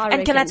promise you. I And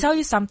reckon. can I tell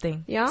you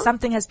something? Yeah?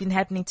 Something has been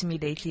happening to me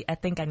lately. I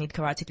think I need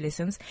karate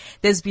lessons.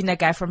 There's been a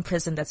guy from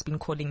prison that's been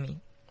calling me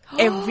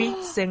every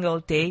single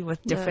day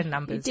with different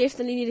numbers. You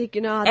definitely need to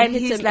know how to And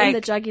hit he's him in the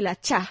like- jugular.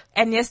 Cha.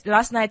 And yes,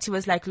 last night he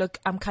was like, look,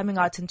 I'm coming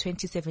out in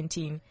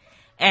 2017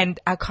 and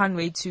I can't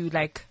wait to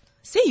like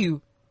see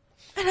you.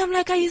 And I'm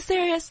like, are you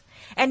serious?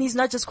 And he's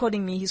not just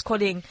calling me, he's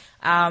calling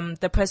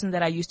the person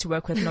that I used to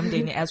work with,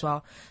 Nomdeni, as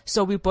well.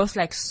 So we both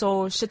like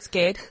so shit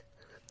scared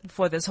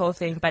for this whole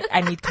thing, but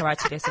I need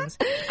karate lessons.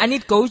 I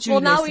need Gojuru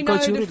Well, now we know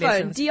Gojuru the phone.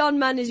 lessons. Dion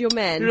Mann is your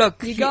man.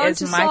 Look, you he go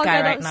is into my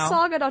guy right now.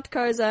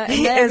 saga.coza and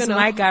He they're is gonna-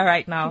 my guy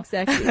right now.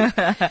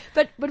 Exactly.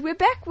 But we're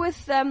back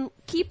with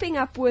keeping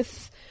up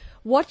with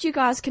what you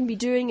guys can be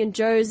doing in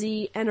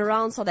Jozi and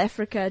around South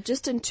Africa,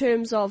 just in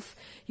terms of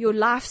your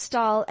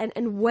lifestyle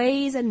and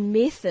ways and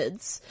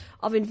methods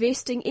of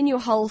investing in your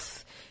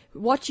health,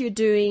 what you're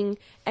doing,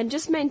 and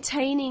just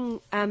maintaining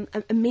a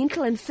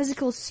mental and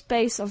physical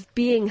space of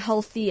being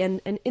healthy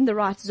and in the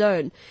right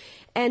zone.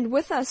 And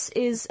with us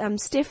is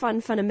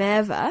Stefan van der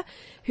Merwe,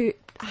 who,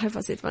 I hope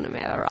I said van der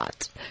Merwe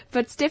right,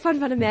 but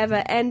Stefan van der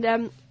Merwe, and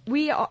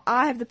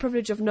I have the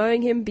privilege of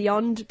knowing him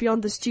beyond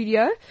the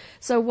studio.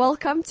 So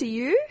welcome to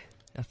you.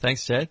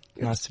 Thanks, Jade.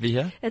 Nice to be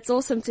here. It's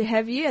awesome to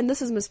have you. And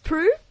this is Miss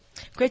Prue.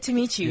 Great to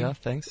meet you. Yeah,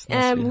 thanks.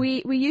 Nice to be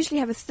here. We usually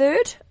have a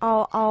third.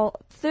 Our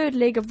third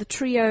leg of the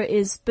trio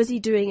is busy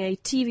doing a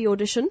TV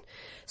audition,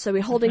 so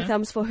we're holding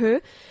thumbs for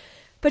her.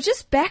 But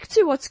just back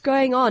to what's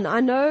going on. I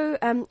know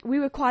we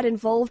were quite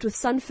involved with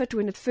Sunfit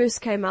when it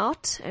first came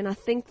out, and I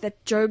think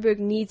that Joburg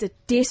needs it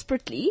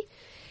desperately.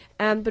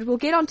 But we'll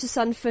get on to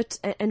Sunfit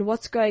and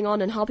what's going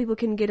on and how people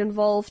can get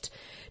involved.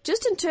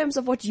 Just in terms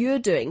of what you're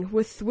doing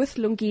with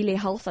Lungile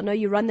Health. I know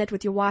you run that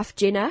with your wife,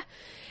 Jenna.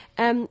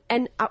 And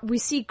we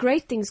see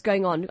great things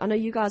going on. I know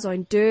you guys are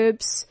in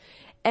Durbs.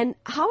 And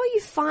how are you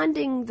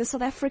finding the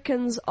South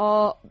Africans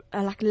are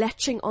like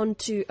latching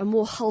onto a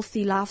more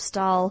healthy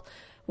lifestyle?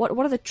 What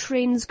are the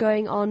trends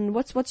going on?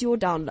 What's your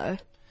down low?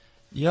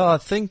 Yeah, I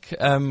think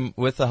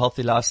with the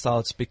healthy lifestyle,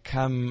 it's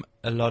become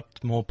a lot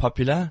more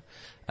popular.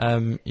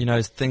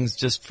 Things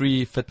just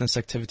free fitness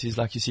activities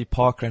like you see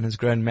parkrun has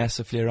grown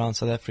massively around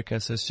South Africa,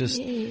 so it's just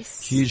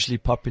hugely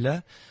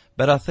popular.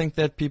 But I think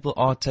that people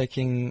are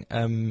taking,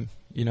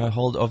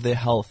 hold of their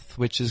health,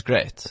 which is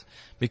great,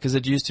 because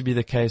it used to be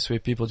the case where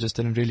people just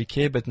didn't really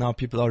care, but now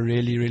people are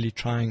really, really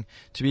trying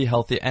to be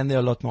healthy, and there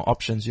are a lot more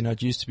options.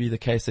 It used to be the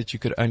case that you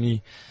could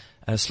only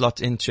slot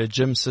into a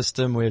gym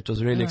system where it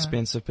was really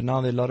expensive, but now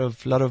there are a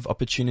lot of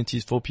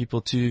opportunities for people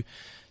to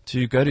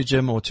go to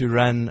gym or to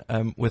run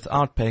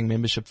without paying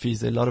membership fees.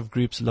 There are a lot of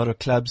groups, a lot of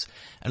clubs,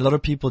 and a lot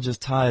of people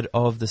just tired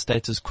of the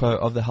status quo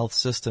of the health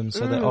system.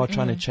 So they are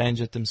trying to change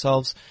it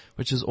themselves,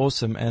 which is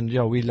awesome. And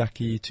yeah, we're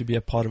lucky to be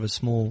a part of a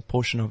small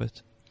portion of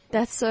it.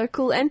 That's so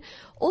cool. And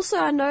also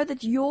I know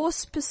that your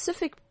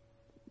specific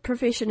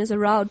profession is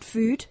around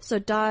food, so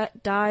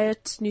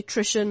diet,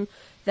 nutrition,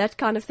 that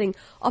kind of thing.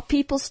 Are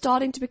people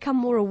starting to become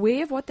more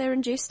aware of what they're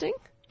ingesting?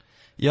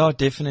 Yeah,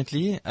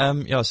 definitely.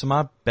 So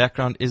my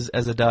background is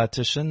as a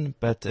dietitian,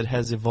 but it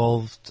has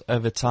evolved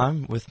over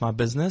time with my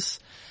business.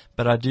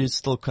 But I do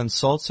still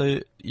consult. So,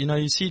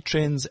 you see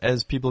trends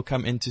as people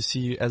come in to see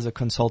you as a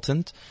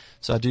consultant.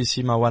 So I do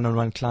see my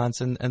one-on-one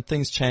clients and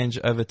things change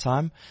over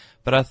time.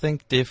 But I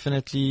think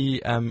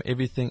definitely,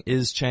 everything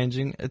is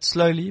changing. It's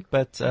slowly,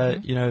 but,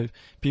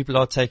 people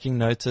are taking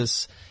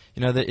notice.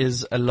 There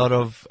is a lot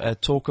of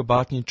talk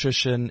about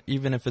nutrition,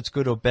 even if it's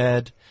good or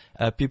bad.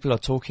 People are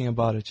talking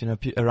about it,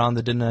 around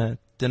the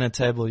dinner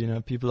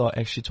table, people are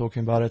actually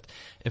talking about it.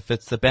 If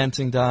it's the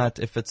Banting diet,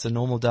 if it's a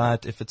normal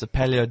diet, if it's a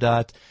paleo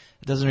diet,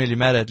 it doesn't really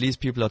matter. At least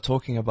people are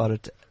talking about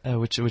it,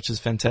 which is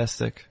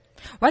fantastic.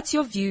 What's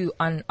your view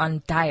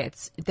on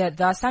diets? There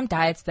are some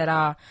diets that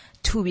are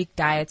 2-week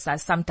diets. There are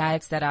some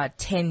diets that are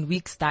 10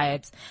 weeks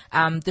diets.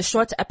 The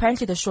shorter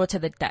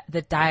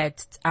the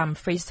diet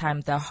freeze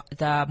time,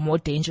 the more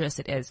dangerous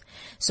it is.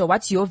 So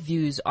what's your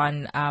views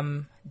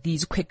on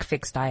these quick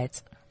fix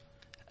diets?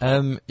 So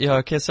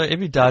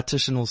every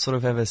dietitian will sort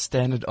of have a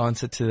standard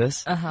answer to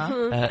this.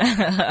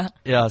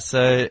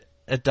 So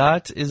a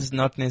diet is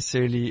not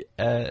necessarily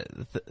a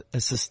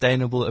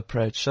sustainable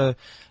approach. So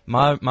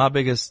my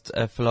biggest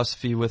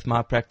philosophy with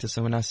my practice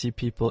and when I see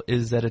people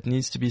is that it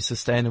needs to be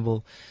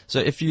sustainable. So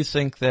if you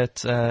think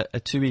that a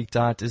 2-week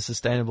diet is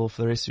sustainable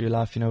for the rest of your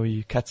life, where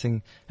you're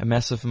cutting a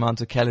massive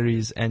amount of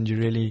calories and you're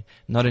really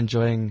not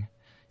enjoying,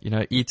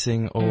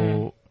 eating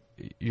or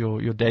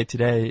your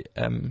day-to-day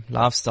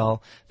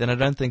lifestyle, then I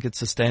don't think it's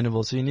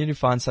sustainable. So you need to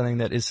find something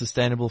that is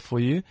sustainable for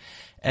you.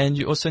 And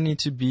you also need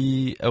to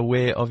be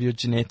aware of your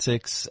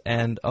genetics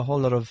and a whole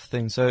lot of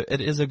things. So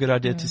it is a good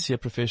idea to see a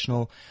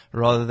professional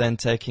rather than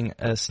taking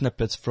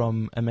snippets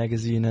from a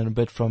magazine and a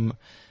bit from,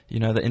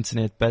 the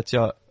internet. But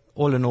yeah,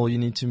 all in all, you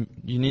need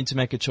to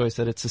make a choice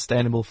that it's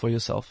sustainable for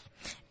yourself.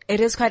 It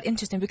is quite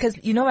interesting because,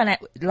 when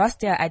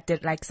last year I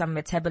did like some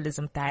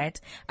metabolism diet.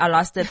 I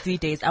lasted 3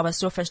 days. I was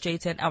so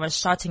frustrated. I was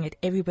shouting at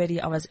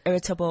everybody. I was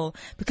irritable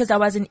because I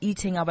wasn't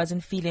eating. I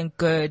wasn't feeling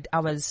good. I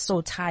was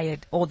so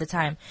tired all the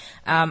time.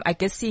 I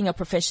guess seeing a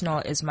professional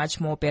is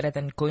much more better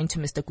than going to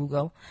Mr.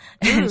 Google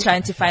and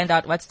trying to find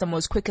out what's the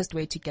most quickest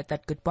way to get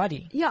that good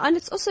body. Yeah, and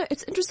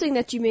it's interesting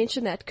that you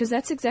mentioned that because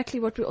that's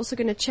exactly what we're also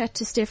going to chat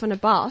to Stefan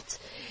about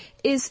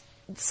is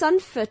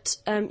Sunfit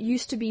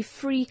used to be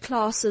free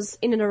classes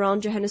in and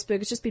around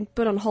Johannesburg. It's just been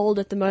put on hold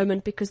at the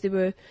moment because there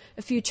were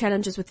a few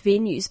challenges with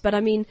venues. But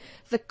I mean,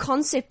 the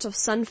concept of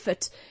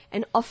Sunfit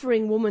and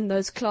offering women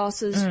those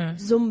classes,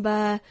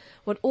 Zumba,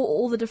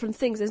 all the different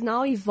things is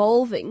now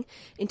evolving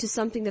into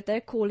something that they're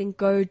calling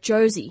Go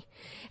Josie.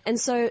 And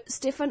so,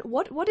 Stefan,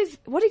 what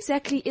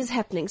exactly is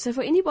happening? So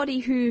for anybody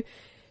who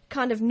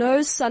kind of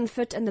knows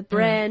Sunfit and the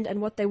brand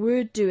and what they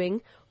were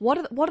doing, what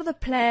are the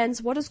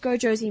plans? What does Go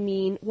Josie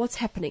mean? What's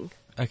happening?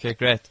 Okay,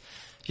 great.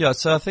 Yeah,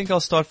 so I think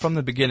I'll start from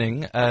the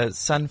beginning.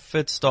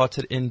 Sunfit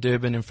started in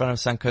Durban in front of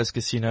Suncoast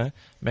Casino,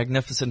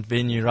 magnificent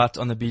venue right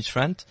on the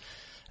beachfront.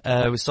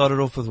 We started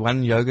off with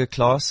 1 yoga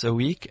class a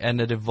week,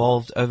 and it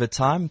evolved over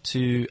time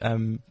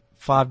to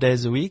 5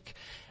 days a week.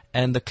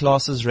 And the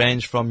classes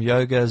range from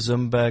yoga,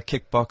 Zumba,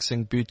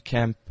 kickboxing, boot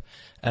camp.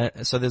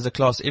 So there's a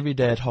class every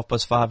day at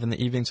 5:30 in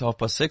the evening to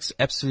 6:30,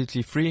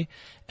 absolutely free,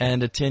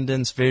 and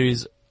attendance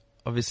varies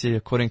obviously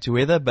according to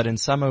weather, but in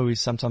summer we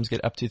sometimes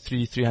get up to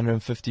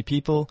 350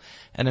 people.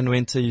 And in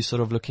winter you're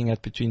sort of looking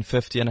at between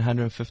 50 and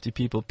 150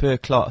 people per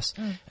class.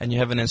 And you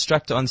have an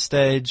instructor on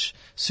stage,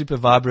 super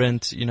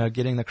vibrant,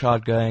 getting the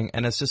crowd going,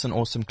 and it's just an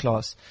awesome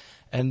class.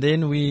 And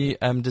then we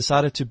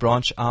decided to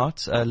branch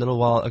out a little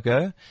while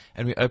ago,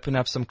 and we opened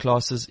up some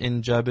classes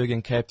in Joburg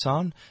and Cape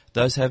Town.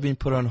 Those have been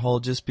put on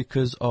hold just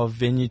because of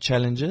venue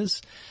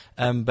challenges.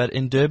 But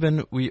in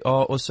Durban, we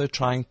are also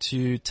trying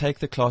to take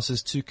the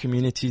classes to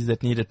communities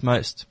that need it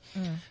most.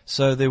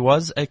 So there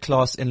was a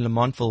class in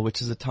Lamontville,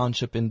 which is a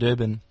township in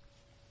Durban.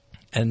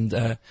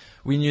 And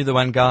we knew the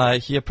one guy,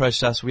 he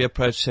approached us, we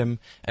approached him,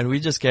 and we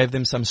just gave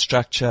them some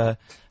structure,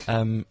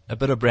 a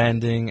bit of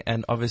branding,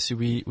 and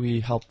obviously we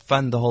helped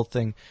fund the whole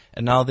thing.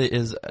 And now there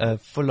is a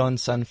full-on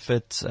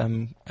Sunfit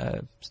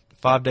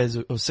 5 days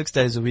or 6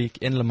 days a week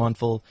in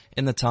Lamontville,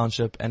 in the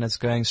township, and it's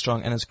going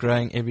strong, and it's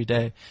growing every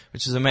day,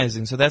 which is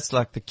amazing. So that's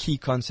like the key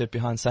concept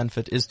behind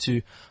Sunfit, is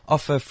to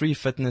offer free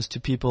fitness to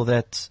people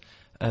that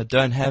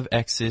don't have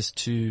access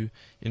to,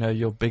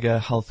 your bigger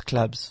health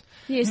clubs.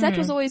 Yes, that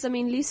was always,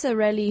 Lisa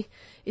Raleigh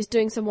is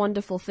doing some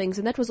wonderful things,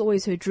 and that was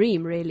always her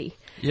dream, really.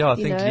 Yeah, I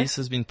think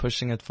Lisa's been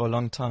pushing it for a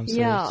long time,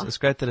 so it's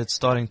great that it's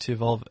starting to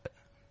evolve.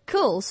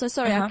 Cool. So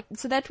sorry,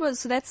 so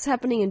that's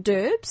happening in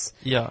Durbs.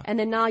 Yeah. And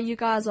then now you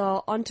guys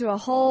are onto a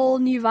whole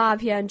new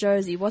vibe here in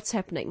Josie. What's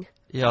happening?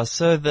 Yeah,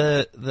 so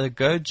the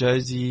Go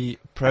Josie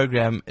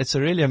program, it's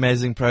a really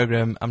amazing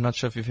program. I'm not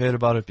sure if you've heard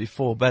about it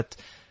before, but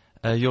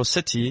your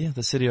city,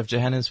 the city of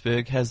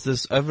Johannesburg, has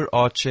this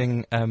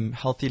overarching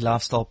healthy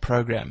lifestyle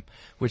program,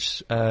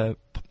 which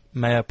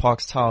Mayor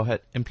Parks Tau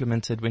had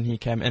implemented when he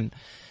came in.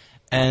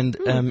 And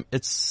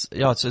it's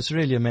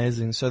really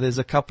amazing. So there's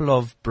a couple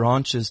of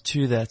branches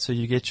to that. So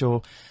you get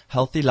your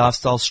healthy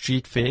lifestyle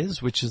street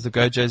fairs, which is the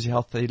Go Josie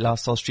Healthy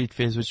Lifestyle Street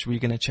Fairs, which we're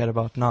going to chat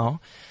about now.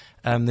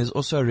 There's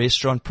also a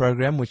restaurant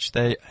program, which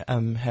they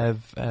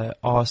have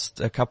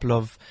asked a couple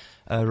of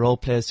role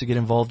players to get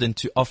involved in,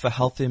 to offer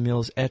healthier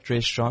meals at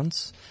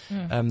restaurants.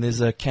 There's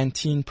a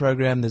canteen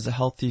program. There's a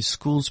healthy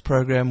schools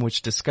program,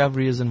 which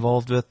Discovery is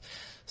involved with.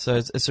 So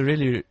it's a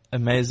really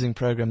amazing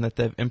program that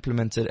they've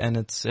implemented, and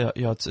it's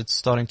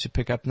starting to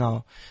pick up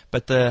now.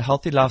 But the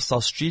Healthy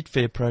Lifestyle Street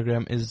Fair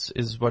program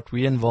is what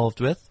we're involved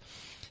with.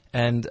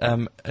 And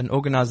an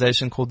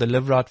organization called the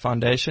Live Right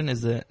Foundation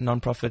is a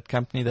non-profit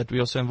company that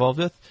we're also involved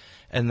with,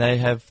 and they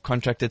have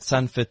contracted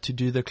Sunfit to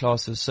do the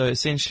classes. So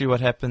essentially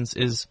what happens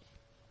is,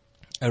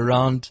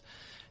 around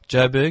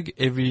Joburg,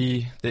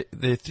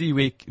 the 3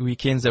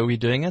 weekends that we're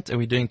doing it, and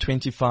we're doing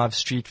 25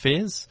 street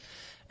fairs.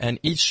 And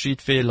each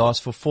street fair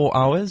lasts for 4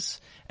 hours.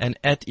 And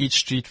at each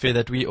street fair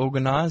that we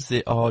organize,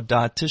 there are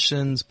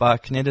dietitians,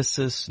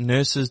 biokineticists,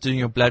 nurses doing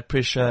your blood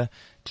pressure,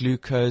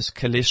 glucose,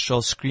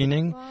 cholesterol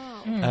screening.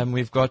 Wow.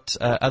 We've got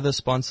other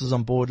sponsors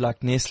on board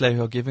like Nestle,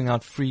 who are giving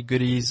out free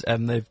goodies.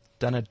 They've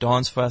done a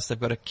dance for us. They've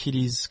got a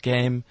kiddies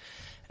game.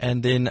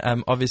 And then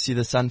obviously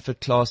the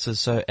Sunfit classes.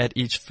 So at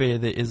each fair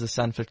there is a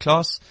Sunfit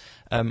class,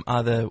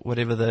 either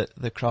whatever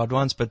the crowd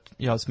wants, but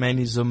it's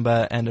mainly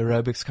Zumba and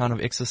aerobics kind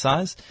of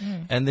exercise.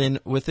 And then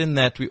within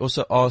that we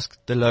also ask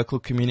the local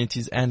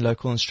communities and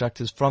local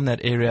instructors from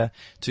that area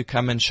to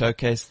come and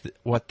showcase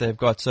what they've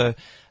got. So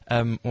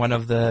one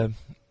of the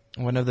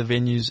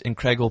venues in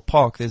Craighall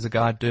Park, there's a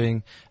guy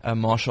doing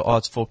martial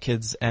arts for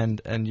kids and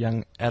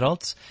young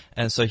adults,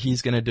 and so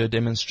he's going to do a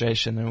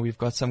demonstration, and we've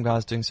got some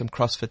guys doing some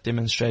CrossFit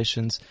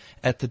demonstrations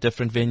at the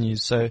different venues.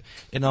 So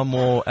in our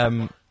more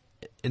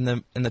in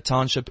the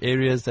township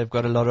areas, they've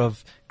got a lot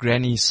of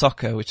granny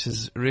soccer, which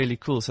is really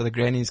cool. So the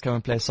grannies come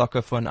and play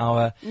soccer for an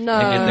hour and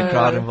get the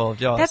crowd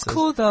involved. Yeah, that's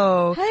cool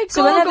though. Hey,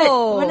 so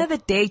when are the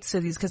dates for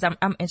these? Because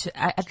I'm interested.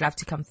 I'd love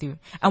to come through.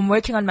 I'm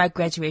working on my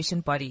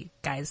graduation body,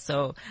 guys.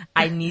 So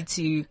I need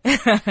to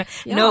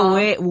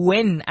know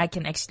when I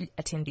can actually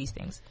attend these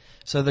things.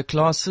 So the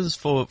classes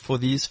for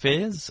these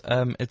fairs,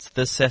 it's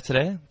this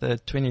Saturday,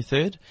 the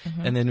 23rd,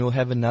 and then we'll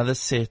have another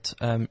set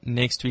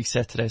next week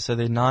Saturday. So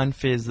there are 9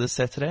 fairs this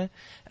Saturday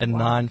and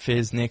 9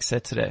 fairs next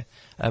Saturday,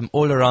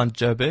 all around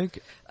Joburg.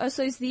 Oh,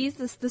 so is these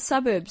the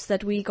suburbs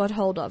that we got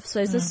hold of? So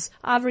is this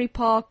Ivory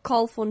Park,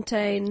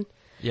 Colfontaine?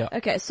 Yeah.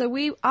 Okay, so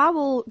I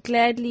will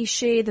gladly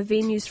share the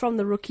venues from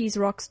the Rookies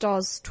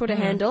Rockstars Twitter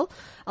handle.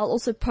 I'll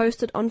also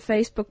post it on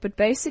Facebook, but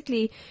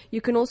basically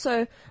you can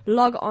also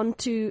log on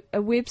to a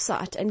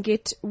website and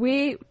get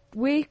where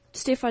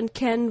Stefan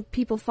can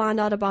people find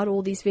out about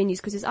all these venues,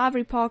 because there's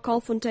Ivory Park,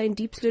 Colfontaine,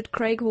 Diepsloot,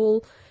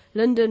 Craighall,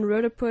 Linden,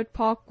 Roodepoort,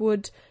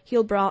 Parkwood,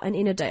 Hillbrow and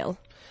Innerdale.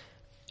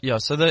 Yeah,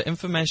 so the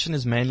information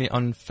is mainly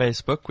on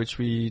Facebook, which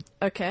we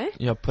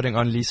putting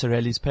on Lisa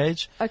Ralegh's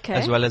page,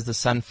 as well as the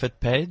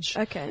Sunfit page.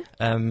 Okay.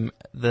 And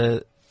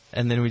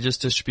then we're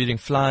just distributing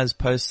flyers,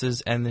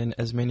 posters, and then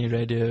as many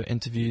radio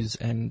interviews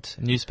and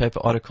newspaper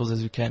articles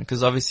as we can.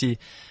 Because obviously,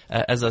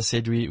 as I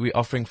said, we're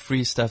offering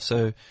free stuff,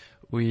 so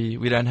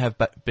we don't have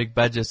big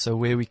budgets. So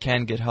where we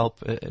can get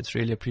help, it's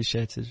really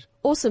appreciated.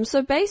 Awesome.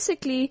 So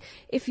basically,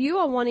 if you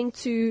are wanting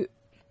to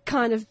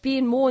kind of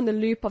be more in the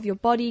loop of your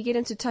body, get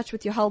into touch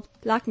with your health,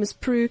 like Miss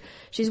Prue,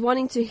 she's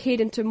wanting to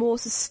head into more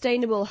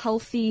sustainable,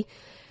 healthy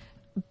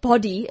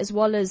body as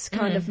well as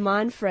kind of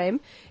mind frame,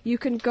 you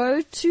can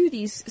go to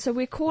these. So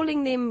we're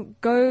calling them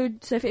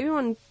so if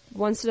everyone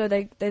wants to know,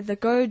 they're the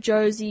Go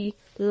Josie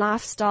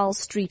Lifestyle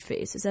Street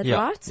Fairs. Is that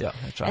right? Yeah,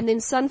 that's right. And then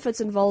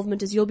Sunfit's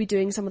involvement is you'll be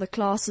doing some of the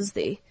classes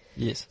there.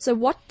 Yes. So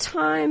what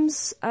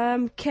times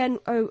so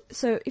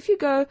if you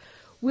go,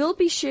 we'll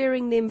be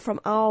sharing them from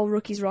our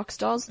Rookies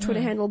Rockstars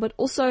Twitter handle, but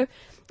also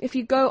if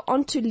you go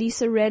onto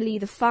Lisa Raleigh,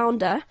 the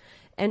founder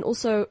and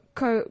also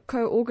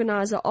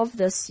co-organizer of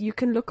this, you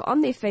can look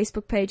on their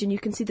Facebook page and you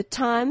can see the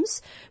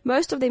times.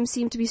 Most of them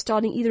seem to be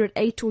starting either at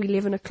 8 or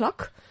 11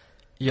 o'clock.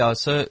 Yeah,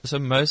 so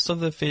most of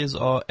the fairs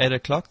are 8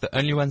 o'clock. The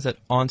only ones that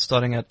aren't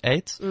starting at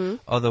 8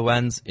 are the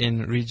ones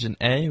in Region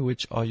A,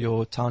 which are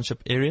your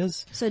township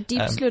areas. So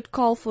Diepsloot,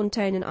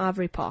 Carlfontein and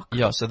Ivory Park.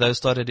 Yeah, so those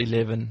start at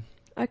 11.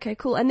 Okay,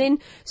 cool. And then,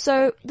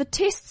 so the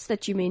tests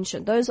that you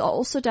mentioned, those are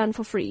also done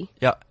for free?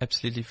 Yeah,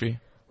 absolutely free.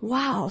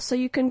 Wow. So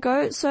you can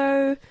go,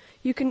 oh,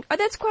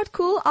 that's quite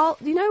cool.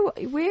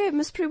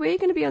 Miss Prue, where are you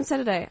going to be on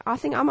Saturday? I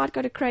think I might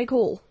go to Craig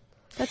Hall.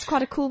 That's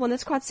quite a cool one.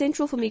 That's quite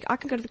central for me. I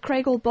can go to the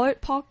Craig Hall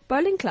Park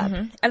Bowling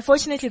Club.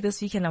 Unfortunately,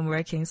 this weekend I'm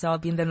working, so I'll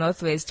be in the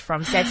Northwest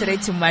from Saturday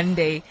to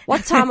Monday.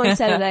 What time on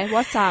Saturday?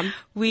 What time?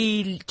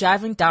 We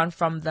driving down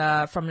from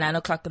 9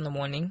 o'clock in the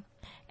morning.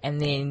 And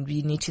then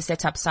we need to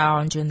set up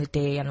sound during the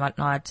day and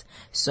whatnot.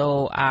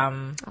 So,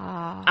 I'm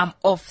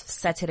off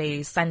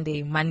Saturday,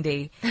 Sunday,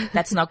 Monday.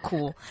 That's not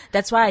cool.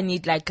 That's why I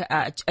need like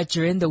a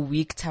during the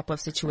week type of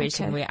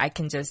situation where I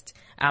can just,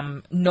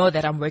 know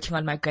that I'm working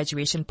on my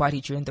graduation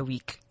party during the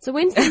week. So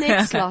when's the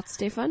next lot,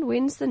 Stefan?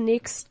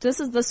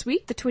 This is this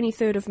week, the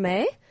 23rd of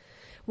May.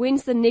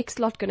 When's the next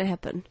lot going to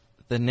happen?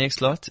 The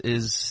next lot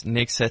is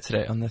next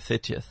Saturday on the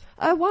 30th.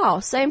 Oh wow,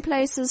 same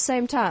places,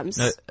 same times.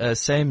 No,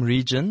 same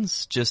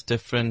regions, just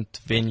different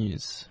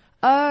venues.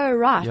 Oh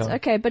right, Yeah.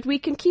 okay, but we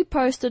can keep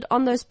posted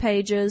on those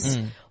pages.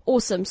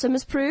 Awesome. So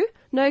Miss Prue,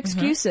 no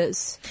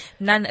excuses.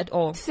 None at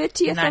all.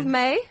 30th None. of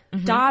May,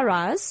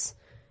 Dairaz.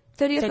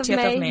 30th of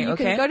May, you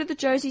okay. can go to the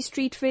Josie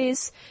Street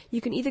Fairs.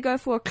 You can either go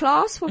for a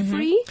class for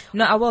free,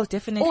 No, I will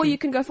definitely. or you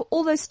can go for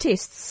all those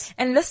tests.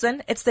 And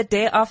listen, it's the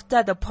day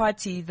after the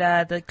party,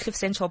 the Cliff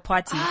Central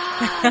party.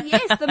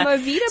 Yes, the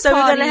Movida So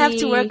party. we're gonna have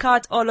to work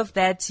out all of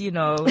that,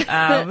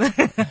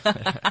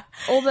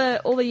 all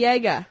the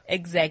Jaeger.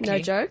 Exactly. No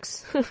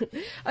jokes.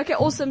 Okay,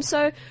 awesome.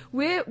 So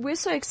we're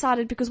so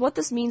excited because what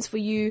this means for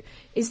you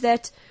is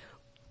that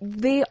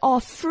there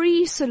are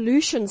free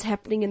solutions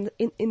happening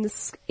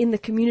in the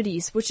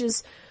communities, which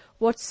is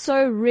what's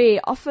so rare.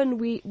 Often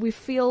we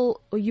feel,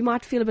 or you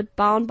might feel a bit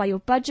bound by your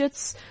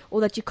budgets, or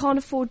that you can't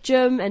afford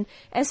gym. And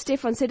as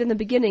Stefan said in the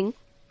beginning,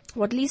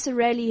 what Lisa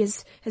Raleigh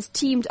has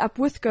teamed up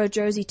with Go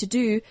Josie to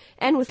do,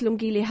 and with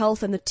Lungile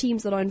Health and the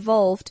teams that are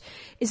involved,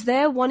 is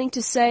they're wanting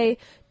to say,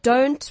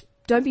 don't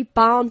be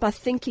bound by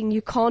thinking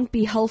you can't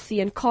be healthy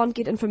and can't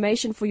get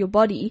information for your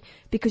body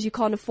because you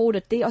can't afford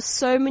it. There are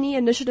so many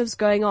initiatives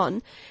going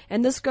on,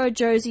 and this Go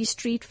Josie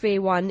Street Fair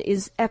one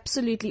is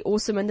absolutely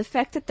awesome. And the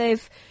fact that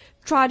they've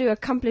tried to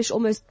accomplish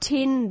almost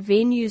 10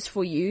 venues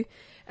for you,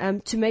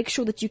 to make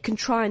sure that you can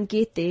try and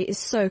get there is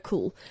so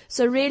cool.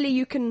 So really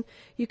you can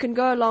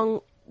go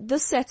along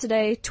this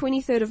Saturday,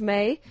 23rd of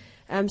May.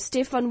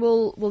 Stefan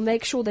will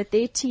make sure that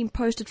their team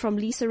posted from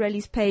Lisa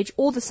Raleigh's page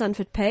or the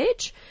Sunfit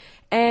page,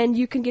 and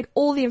you can get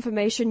all the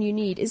information you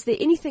need. Is there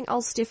anything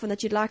else, Stefan,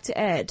 that you'd like to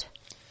add?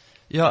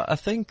 Yeah, I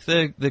think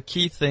the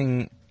key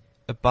thing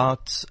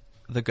about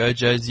the Go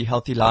Josie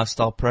Healthy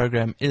Lifestyle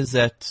program is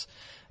that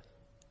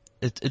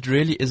it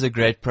really is a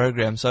great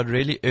program. So I'd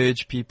really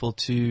urge people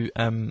to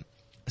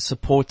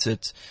support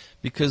it,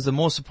 because the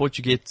more support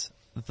you get,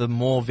 the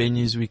more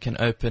venues we can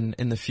open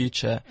in the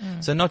future.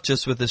 So not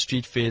just with the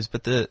street fairs,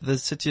 but the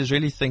city is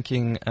really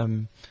thinking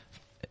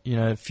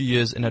a few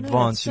years in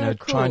advance, so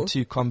trying cool.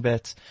 to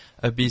combat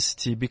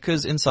obesity,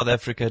 because in South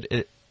Africa,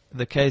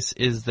 the case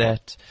is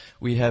that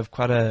we have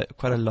quite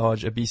a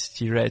large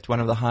obesity rate, one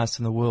of the highest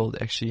in the world,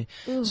 actually.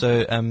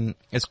 So,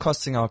 it's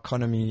costing our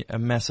economy a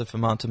massive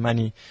amount of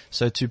money.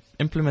 So to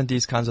implement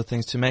these kinds of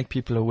things, to make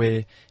people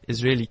aware,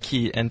 is really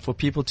key. And for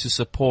people to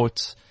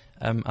support,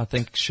 I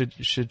think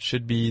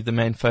should be the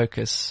main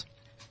focus.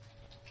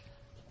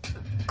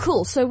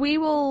 Cool. So we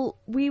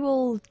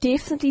will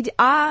definitely,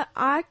 I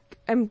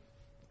am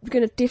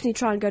going to definitely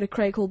try and go to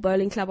Craig Hall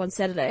Bowling Club on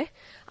Saturday.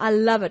 I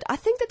love it. I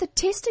think that the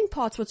testing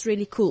part's what's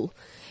really cool.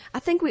 I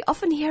think we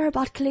often hear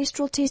about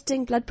cholesterol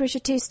testing, blood pressure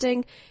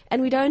testing,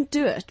 and we don't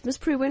do it. Miss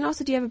Prue, when last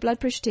did you have a blood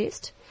pressure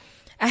test?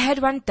 I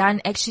had one done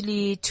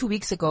actually 2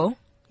 weeks ago.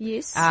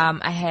 Yes.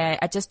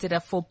 I just did a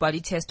full body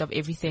test of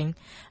everything,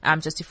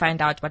 just to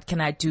find out what can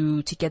I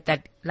do to get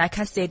that, like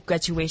I said,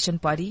 graduation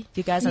body.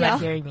 You guys are not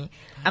hearing me.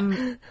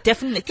 I'm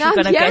definitely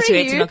going to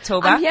graduate in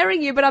October. I'm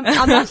hearing you, but I'm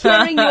not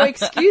hearing your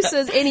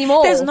excuses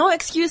anymore. There's no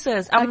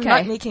excuses. I'm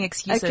not making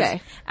excuses.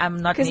 Okay. I'm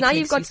not making excuses. Because now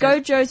you've got Go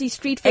Josie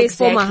Street Fairs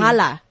for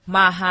Mahala.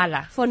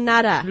 Mahala. For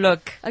nada.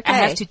 Look, okay. I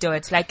have to do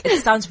it. Like,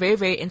 it sounds very,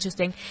 very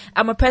interesting.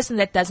 I'm a person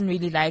that doesn't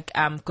really like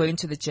going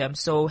to the gym.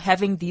 So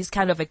having these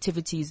kind of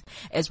activities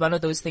is one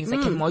of those things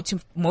that can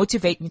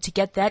motivate me to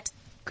get that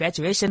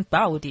graduation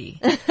party.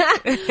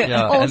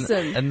 Yeah,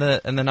 Awesome. And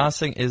the nice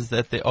thing is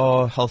that there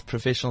are health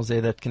professionals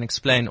there that can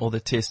explain all the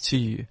tests to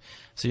you.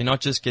 So you're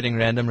not just getting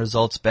random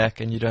results back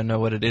and you don't know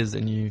what it is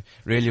and you're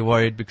really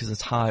worried because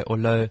it's high or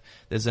low.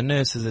 There's a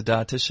nurse, there's a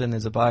dietitian,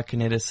 there's a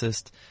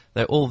biokineticist.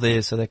 They're all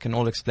there so they can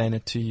all explain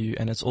it to you,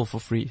 and it's all for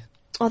free.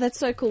 Oh, that's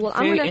so cool. Well,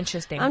 Very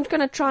interesting. I'm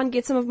gonna try and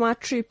get some of my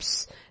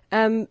troops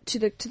to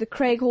the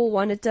Craig Hall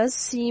one. It does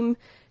seem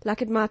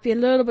like it might be a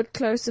little bit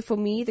closer for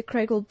me, the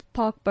Craig Hall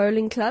Park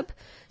Bowling Club.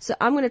 So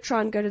I'm gonna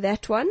try and go to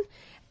that one.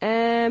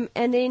 And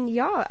then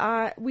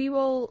we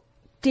will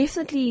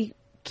definitely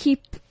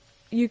keep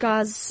you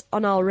guys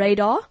on our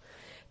radar,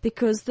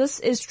 because this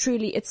is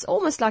truly, it's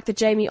almost like the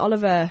Jamie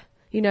Oliver,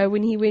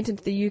 when he went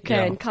into the UK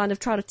and kind of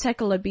tried to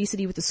tackle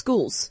obesity with the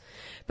schools.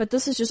 But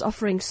this is just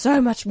offering so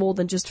much more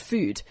than just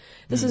food.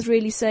 This is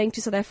really saying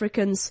to South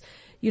Africans,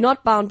 you're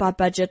not bound by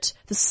budget.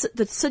 The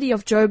city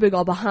of Joburg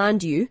are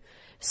behind you.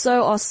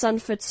 So are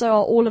Sunfit, so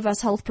are all of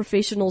us health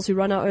professionals who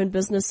run our own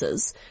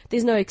businesses.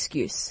 There's no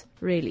excuse,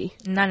 really.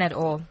 None at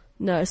all.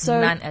 No, so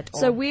None at all.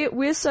 So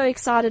we're so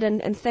excited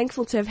and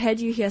thankful to have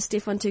had you here,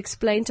 Stefan, to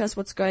explain to us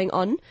what's going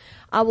on.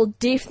 I will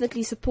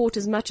definitely support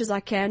as much as I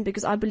can,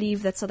 because I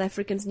believe that South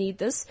Africans need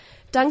this.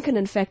 Duncan,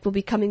 in fact, will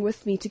be coming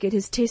with me to get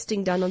his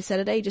testing done on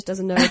Saturday. He just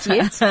doesn't know it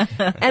yet.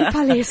 And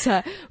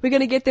Palesa, we're going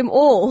to get them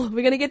all.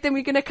 We're going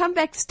to come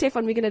back,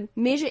 Stefan. We're going to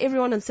measure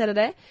everyone on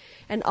Saturday,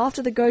 and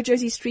after the Go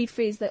Jersey Street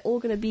Fairs, they're all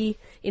going to be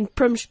in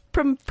prim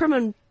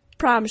and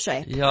prime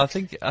shape. Yeah, I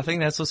think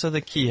that's also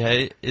the key,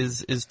 hey,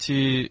 is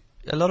to,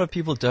 a lot of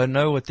people don't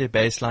know what their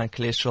baseline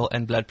cholesterol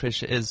and blood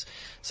pressure is.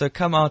 So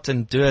come out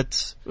and do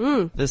it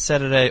this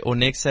Saturday or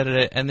next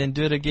Saturday, and then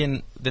do it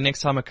again the next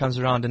time it comes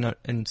around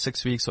in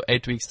 6 weeks or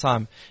 8 weeks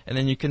time. And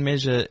then you can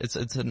measure, it's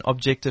an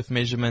objective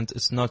measurement.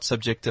 It's not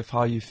subjective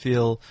how you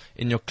feel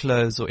in your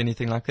clothes or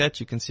anything like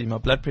that. You can see my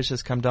blood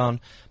pressure's come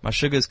down, my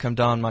sugars come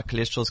down, my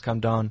cholesterol's come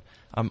down.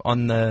 I'm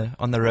on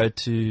the road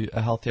to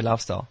a healthier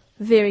lifestyle.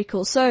 Very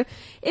cool. So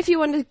if you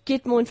want to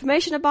get more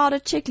information about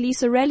it, check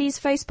Lisa Rally's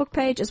Facebook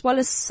page as well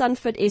as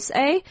Sunfit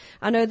SA.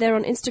 I know they're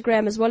on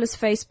Instagram as well as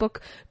Facebook.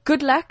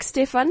 Good luck,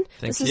 Stefan.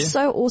 Thank This you. is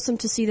so awesome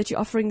to see that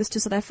you're offering this to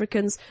South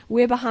Africans.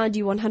 We're behind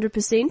you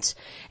 100%,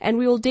 and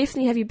we will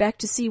definitely have you back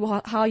to see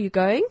how you're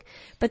going.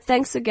 But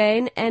thanks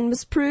again. And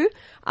Ms. Prue,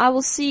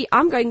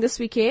 I'm going this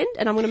weekend,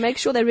 and I'm going to make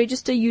sure they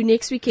register you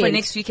next weekend. For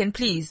next weekend,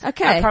 please.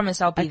 Okay. I promise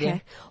I'll be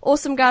there.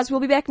 Awesome, guys. We'll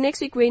be back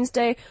next week,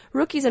 Wednesday.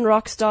 Rookies and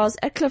Rockstars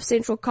at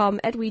cliffcentral.com,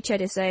 at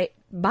WeChat SA.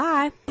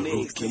 Bye.